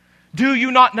 Do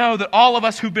you not know that all of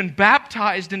us who've been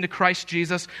baptized into Christ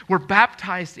Jesus were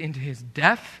baptized into his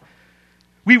death?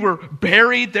 We were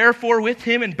buried, therefore, with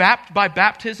him and by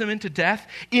baptism into death,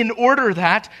 in order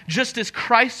that, just as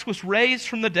Christ was raised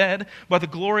from the dead by the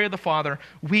glory of the Father,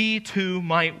 we too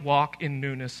might walk in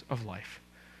newness of life.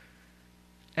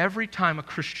 Every time a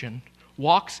Christian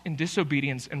walks in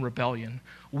disobedience and rebellion,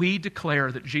 we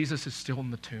declare that Jesus is still in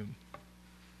the tomb.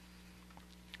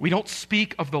 We don't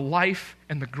speak of the life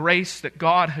and the grace that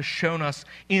God has shown us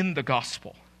in the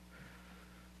gospel.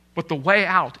 But the way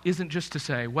out isn't just to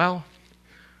say, well,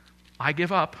 I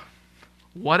give up,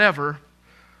 whatever,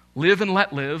 live and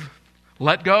let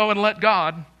go and let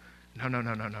God.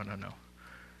 No.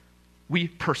 We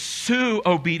pursue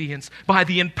obedience by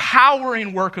the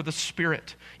empowering work of the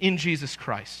Spirit in Jesus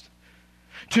Christ.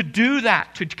 To do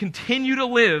that, to continue to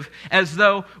live as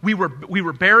though we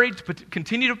were buried, but to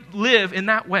continue to live in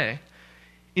that way,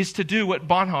 is to do what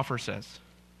Bonhoeffer says.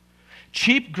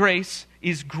 Cheap grace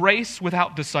is grace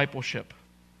without discipleship.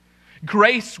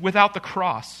 Grace without the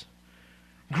cross.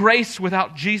 Grace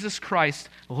without Jesus Christ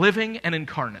living and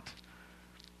incarnate.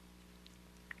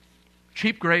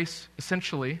 Cheap grace,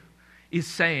 essentially, is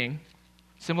saying,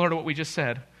 similar to what we just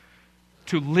said,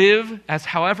 to live as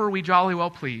however we jolly well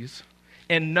please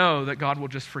and know that God will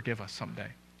just forgive us someday.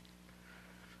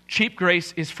 Cheap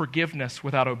grace is forgiveness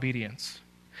without obedience.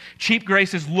 Cheap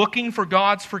grace is looking for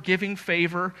God's forgiving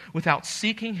favor without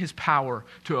seeking his power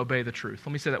to obey the truth.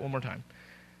 Let me say that one more time.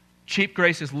 Cheap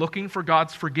grace is looking for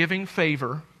God's forgiving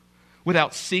favor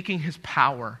without seeking his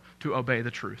power to obey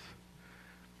the truth.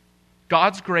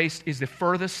 God's grace is the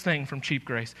furthest thing from cheap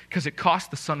grace because it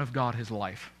cost the Son of God his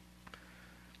life.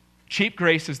 Cheap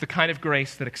grace is the kind of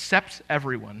grace that accepts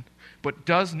everyone but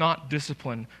does not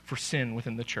discipline for sin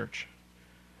within the church.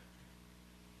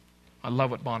 I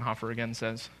love what Bonhoeffer again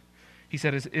says. He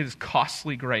said, it is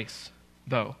costly grace,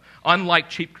 though. Unlike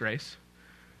cheap grace,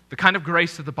 the kind of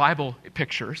grace that the Bible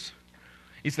pictures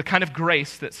is the kind of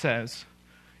grace that says,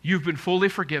 you've been fully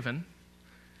forgiven,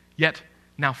 yet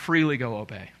now freely go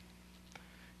obey.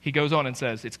 He goes on and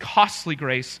says, it's costly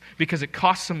grace because it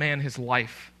costs a man his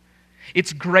life.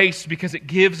 It's grace because it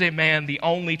gives a man the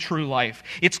only true life.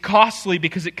 It's costly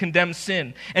because it condemns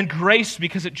sin, and grace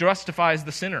because it justifies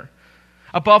the sinner.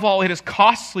 Above all, it is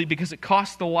costly because it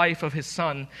cost the life of his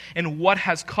Son, and what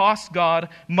has cost God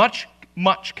much,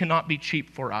 much cannot be cheap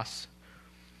for us.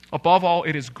 Above all,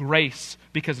 it is grace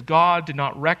because God did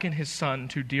not reckon his Son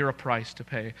too dear a price to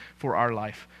pay for our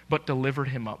life, but delivered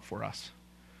him up for us.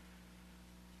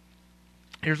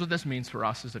 Here's what this means for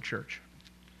us as a church.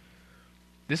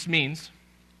 This means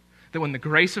that when the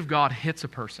grace of God hits a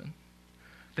person,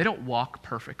 they don't walk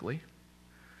perfectly.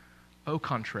 Au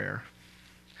contraire.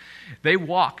 They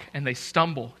walk and they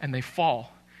stumble and they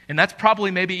fall. And that's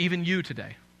probably maybe even you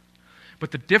today.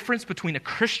 But the difference between a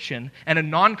Christian and a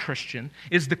non-Christian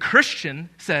is the Christian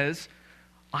says,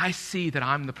 I see that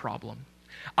I'm the problem.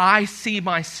 I see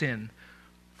my sin.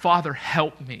 Father,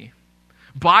 help me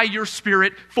by your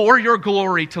Spirit for your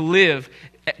glory to live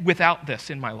without this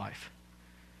in my life.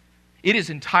 It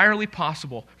is entirely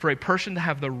possible for a person to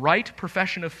have the right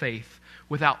profession of faith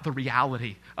without the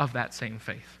reality of that same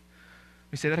faith.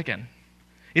 Let me say that again.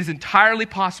 It is entirely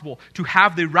possible to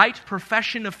have the right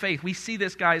profession of faith. We see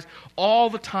this, guys, all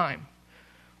the time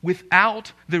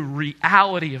without the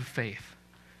reality of faith.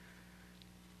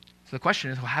 So the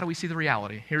question is, well, how do we see the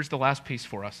reality? Here's the last piece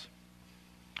for us.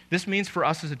 This means for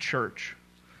us as a church,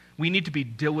 we need to be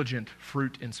diligent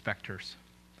fruit inspectors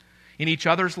in each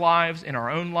other's lives, in our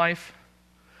own life,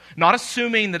 not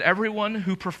assuming that everyone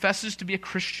who professes to be a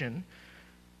Christian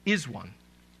is one.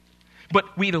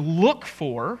 But we look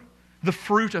for the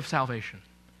fruit of salvation.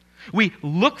 We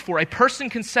look for, a person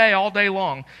can say all day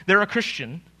long, they're a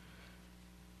Christian,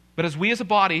 but as we as a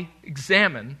body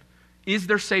examine, is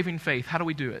there saving faith? How do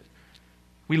we do it?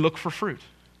 We look for fruit.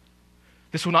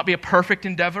 This will not be a perfect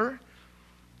endeavor.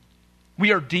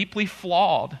 We are deeply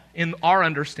flawed in our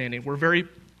understanding. We're very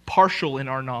partial in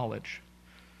our knowledge.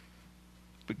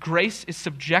 But grace is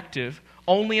subjective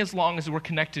only as long as we're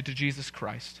connected to Jesus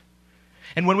Christ.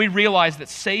 And when we realize that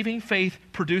saving faith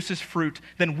produces fruit,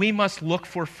 then we must look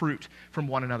for fruit from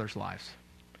one another's lives.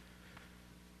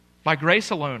 By grace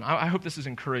alone, I hope this is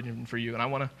encouraging for you, and I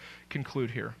want to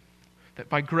conclude here. That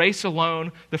by grace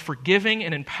alone, the forgiving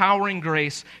and empowering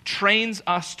grace trains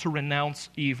us to renounce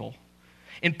evil,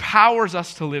 empowers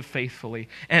us to live faithfully,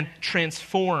 and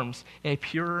transforms a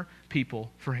pure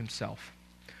people for himself.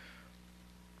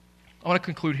 I want to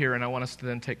conclude here, and I want us to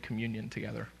then take communion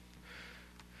together.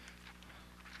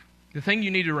 The thing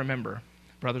you need to remember,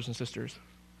 brothers and sisters,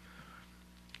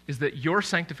 is that your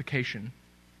sanctification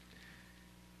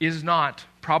is not,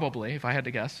 probably, if I had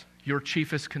to guess, your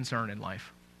chiefest concern in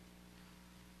life.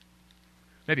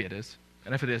 Maybe it is.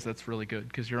 And if it is, that's really good,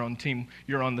 because you're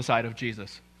on the side of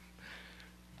Jesus.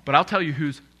 But I'll tell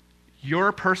you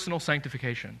your personal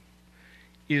sanctification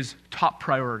is top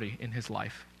priority in his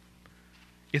life.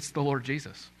 It's the Lord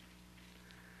Jesus.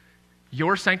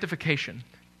 Your sanctification,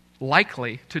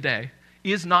 likely today,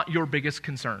 is not your biggest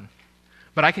concern.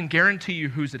 But I can guarantee you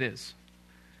whose it is.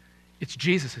 It's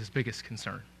Jesus' biggest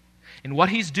concern. And what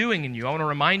he's doing in you, I want to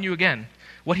remind you again,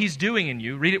 what he's doing in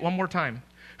you, read it one more time,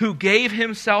 who gave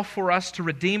himself for us to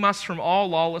redeem us from all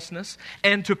lawlessness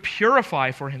and to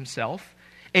purify for himself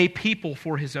a people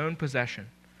for his own possession.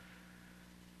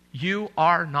 You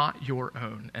are not your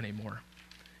own anymore.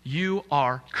 You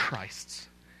are Christ's.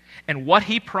 And what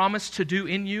he promised to do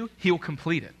in you, he'll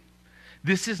complete it.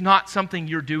 This is not something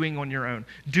you're doing on your own.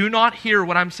 Do not hear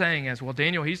what I'm saying as, well,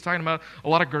 Daniel, he's talking about a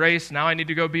lot of grace. Now I need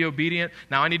to go be obedient.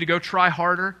 Now I need to go try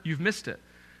harder. You've missed it.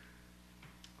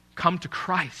 Come to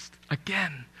Christ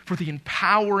again for the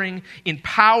empowering,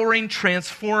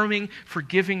 transforming,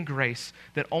 forgiving grace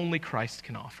that only Christ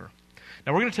can offer.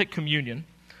 Now we're going to take communion,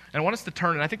 and I want us to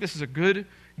turn, and I think this is a good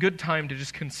time to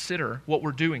just consider what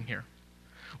we're doing here.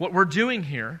 What we're doing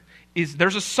here is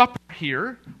there's a supper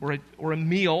here, or a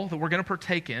meal that we're going to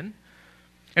partake in,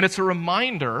 and it's a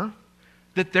reminder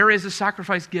that there is a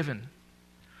sacrifice given.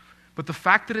 But the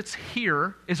fact that it's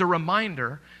here is a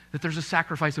reminder that there's a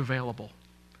sacrifice available.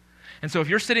 And so if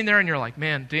you're sitting there and you're like,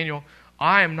 man, Daniel,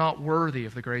 I am not worthy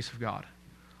of the grace of God,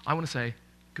 I want to say,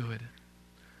 good.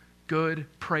 Good,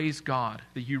 praise God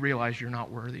that you realize you're not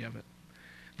worthy of it.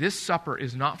 This supper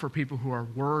is not for people who are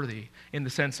worthy in the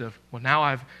sense of, well, now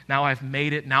I've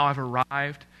made it, now I've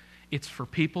arrived. It's for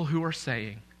people who are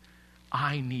saying,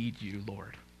 I need you,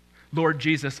 Lord. Lord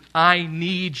Jesus, I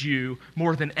need you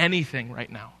more than anything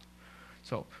right now.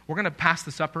 So we're going to pass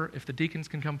the supper. If the deacons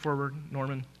can come forward,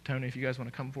 Norman, Tony, if you guys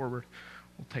want to come forward,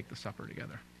 we'll take the supper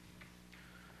together.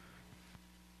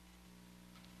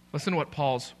 Listen to what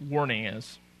Paul's warning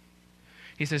is.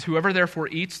 He says, whoever therefore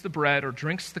eats the bread or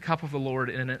drinks the cup of the Lord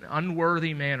in an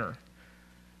unworthy manner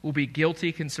will be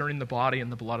guilty concerning the body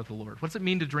and the blood of the Lord. What does it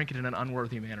mean to drink it in an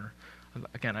unworthy manner?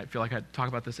 Again, I feel like I talk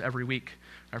about this every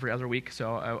other week,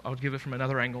 so I'll give it from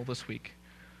another angle this week.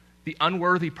 The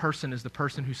unworthy person is the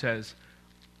person who says,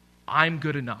 I'm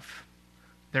good enough,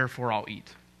 therefore I'll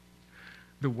eat.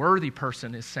 The worthy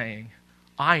person is saying,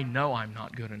 I know I'm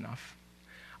not good enough.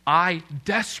 I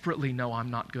desperately know I'm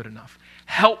not good enough.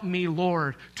 Help me,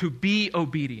 Lord, to be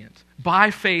obedient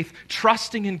by faith,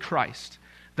 trusting in Christ.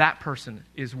 That person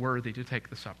is worthy to take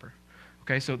the supper.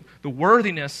 Okay, so the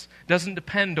worthiness doesn't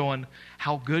depend on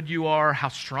how good you are, how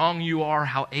strong you are,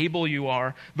 how able you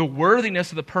are. The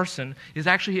worthiness of the person is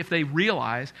actually if they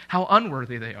realize how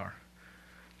unworthy they are.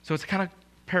 So it's kind of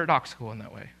paradoxical in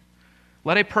that way.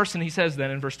 Let a person, he says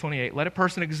then in verse 28, let a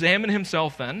person examine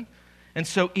himself then, and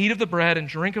so eat of the bread and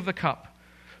drink of the cup.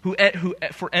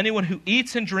 For anyone who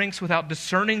eats and drinks without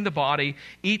discerning the body,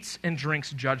 eats and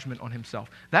drinks judgment on himself.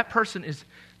 That person is,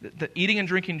 the eating and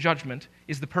drinking judgment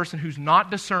is the person who's not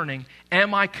discerning,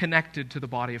 am I connected to the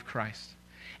body of Christ?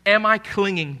 Am I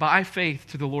clinging by faith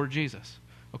to the Lord Jesus?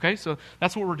 Okay, so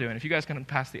that's what we're doing. If you guys can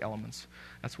pass the elements,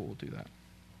 that's what we'll do that.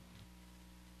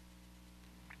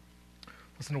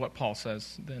 Listen to what Paul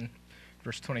says then.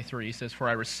 Verse 23, he says, for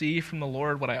I received from the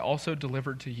Lord what I also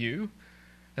delivered to you,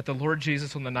 that the Lord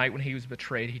Jesus on the night when he was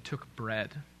betrayed, he took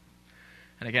bread.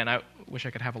 And again, I wish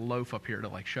I could have a loaf up here to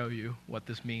show you what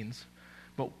this means.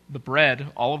 But the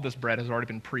bread, all of this bread has already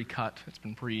been pre-cut. It's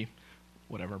been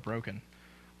broken.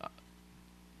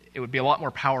 It would be a lot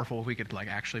more powerful if we could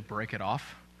actually break it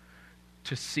off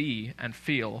to see and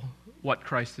feel what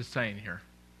Christ is saying here.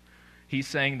 He's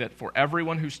saying that for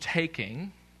everyone who's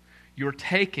taking, you're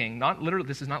taking, not literally,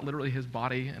 this is not literally his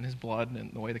body and his blood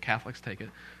and the way the Catholics take it,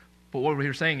 but what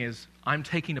we're saying is, I'm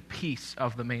taking a piece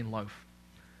of the main loaf.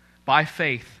 By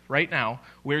faith, right now,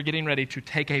 we're getting ready to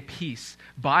take a piece,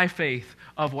 by faith,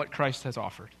 of what Christ has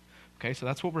offered. Okay, so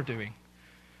that's what we're doing.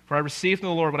 For I received from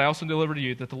the Lord what I also delivered to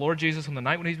you, that the Lord Jesus, on the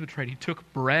night when he was betrayed, he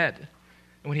took bread,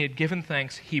 and when he had given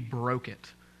thanks, he broke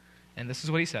it. And this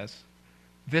is what he says,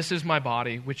 this is my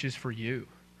body, which is for you.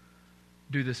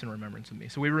 Do this in remembrance of me.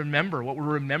 So we remember, what we're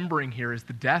remembering here is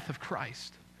the death of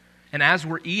Christ. And as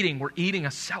we're eating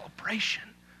a celebration.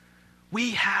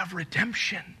 We have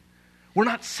redemption. We're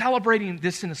not celebrating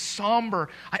this in a somber,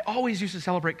 I always used to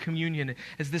celebrate communion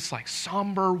as this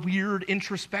somber, weird,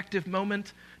 introspective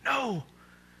moment. No.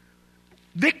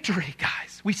 Victory,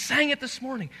 guys. We sang it this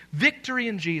morning. Victory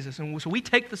in Jesus. And so we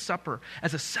take the supper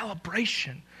as a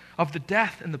celebration of the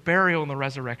death and the burial and the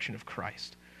resurrection of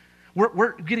Christ.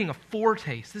 We're getting a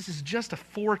foretaste. This is just a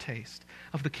foretaste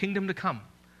of the kingdom to come.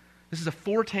 This is a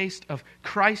foretaste of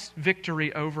Christ's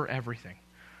victory over everything.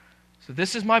 So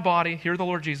this is my body, hear the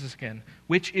Lord Jesus again,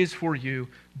 which is for you.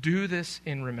 Do this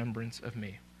in remembrance of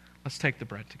me. Let's take the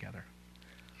bread together.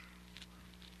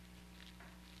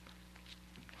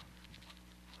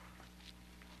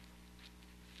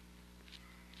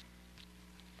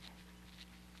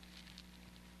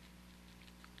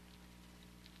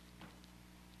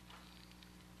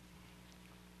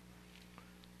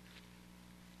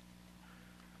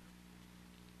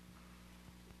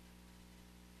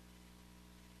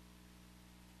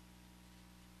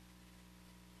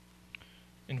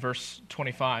 In verse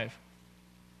 25,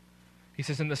 he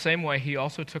says, in the same way, he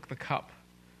also took the cup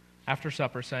after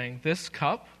supper, saying, this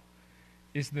cup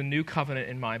is the new covenant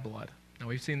in my blood. Now,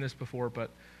 we've seen this before, but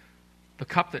the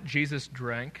cup that Jesus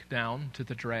drank down to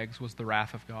the dregs was the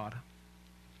wrath of God.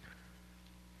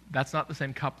 That's not the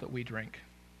same cup that we drink.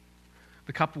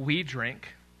 The cup we drink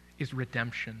is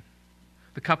redemption.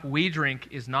 The cup we drink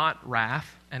is not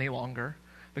wrath any longer.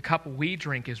 The cup we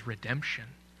drink is redemption.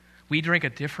 We drink a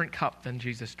different cup than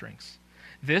Jesus drinks.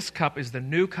 This cup is the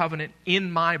new covenant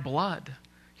in my blood.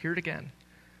 Hear it again.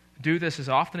 Do this as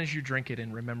often as you drink it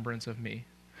in remembrance of me.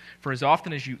 For as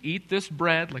often as you eat this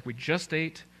bread, like we just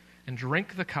ate, and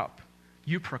drink the cup,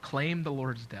 you proclaim the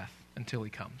Lord's death until he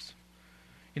comes.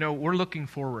 We're looking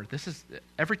forward.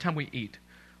 Every time we eat,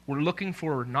 we're looking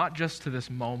forward not just to this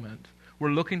moment.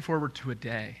 We're looking forward to a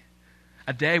day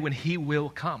when he will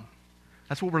come.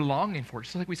 That's what we're longing for,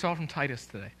 just like we saw from Titus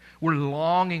today. We're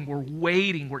longing, we're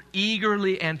waiting, we're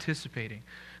eagerly anticipating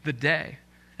the day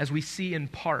as we see in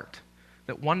part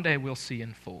that one day we'll see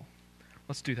in full.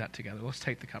 Let's do that together. Let's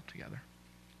take the cup together.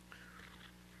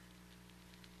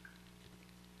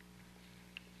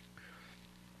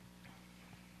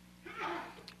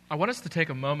 I want us to take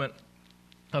a moment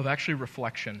of actually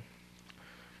reflection.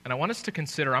 And I want us to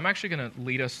consider, I'm actually going to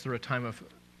lead us through a time of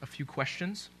a few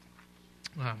questions.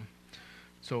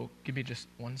 So give me just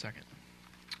 1 second.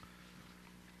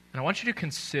 And I want you to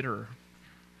consider,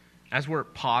 as we're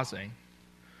pausing,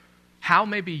 how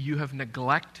maybe you have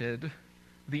neglected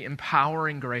the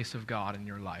empowering grace of God in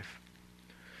your life.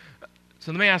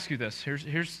 So let me ask you this.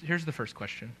 Here's the first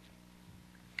question.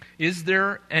 Is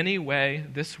there any way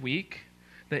this week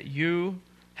that you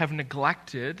have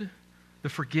neglected the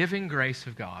forgiving grace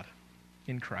of God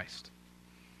in Christ?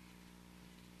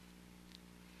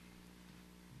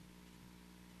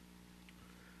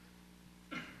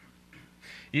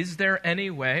 Is there any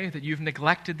way that you've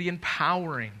neglected the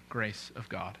empowering grace of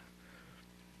God?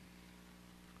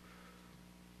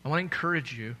 I want to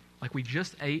encourage you, like we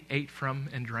just ate from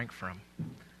and drank from,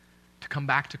 to come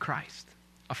back to Christ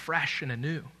afresh and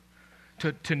anew.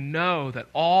 To know that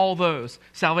all those,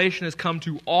 salvation has come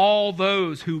to all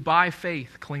those who by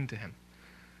faith cling to him.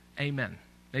 Amen.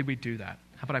 May we do that.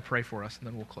 How about I pray for us and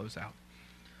then we'll close out.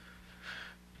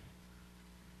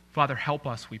 Father, help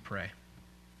us, we pray,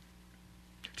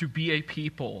 to be a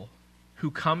people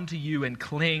who come to you and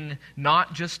cling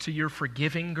not just to your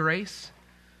forgiving grace,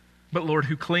 but Lord,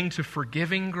 who cling to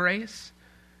forgiving grace,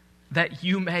 that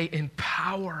you may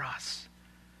empower us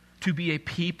to be a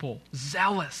people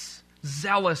zealous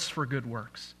for good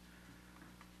works.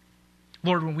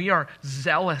 Lord, when we are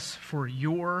zealous for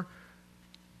the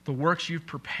works you've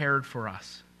prepared for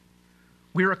us,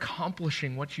 we're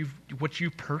accomplishing what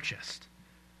you've purchased.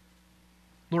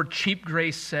 Lord, cheap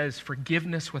grace says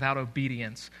forgiveness without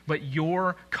obedience, but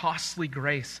your costly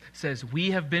grace says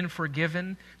we have been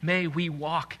forgiven. May we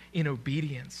walk in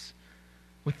obedience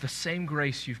with the same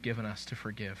grace you've given us to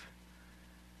forgive.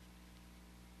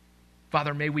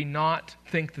 Father, may we not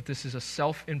think that this is a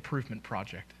self-improvement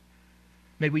project.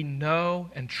 May we know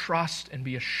and trust and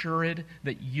be assured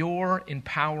that your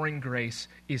empowering grace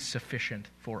is sufficient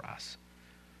for us.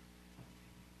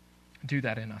 Do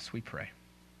that in us, we pray.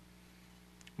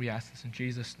 We ask this in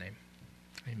Jesus' name.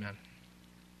 Amen.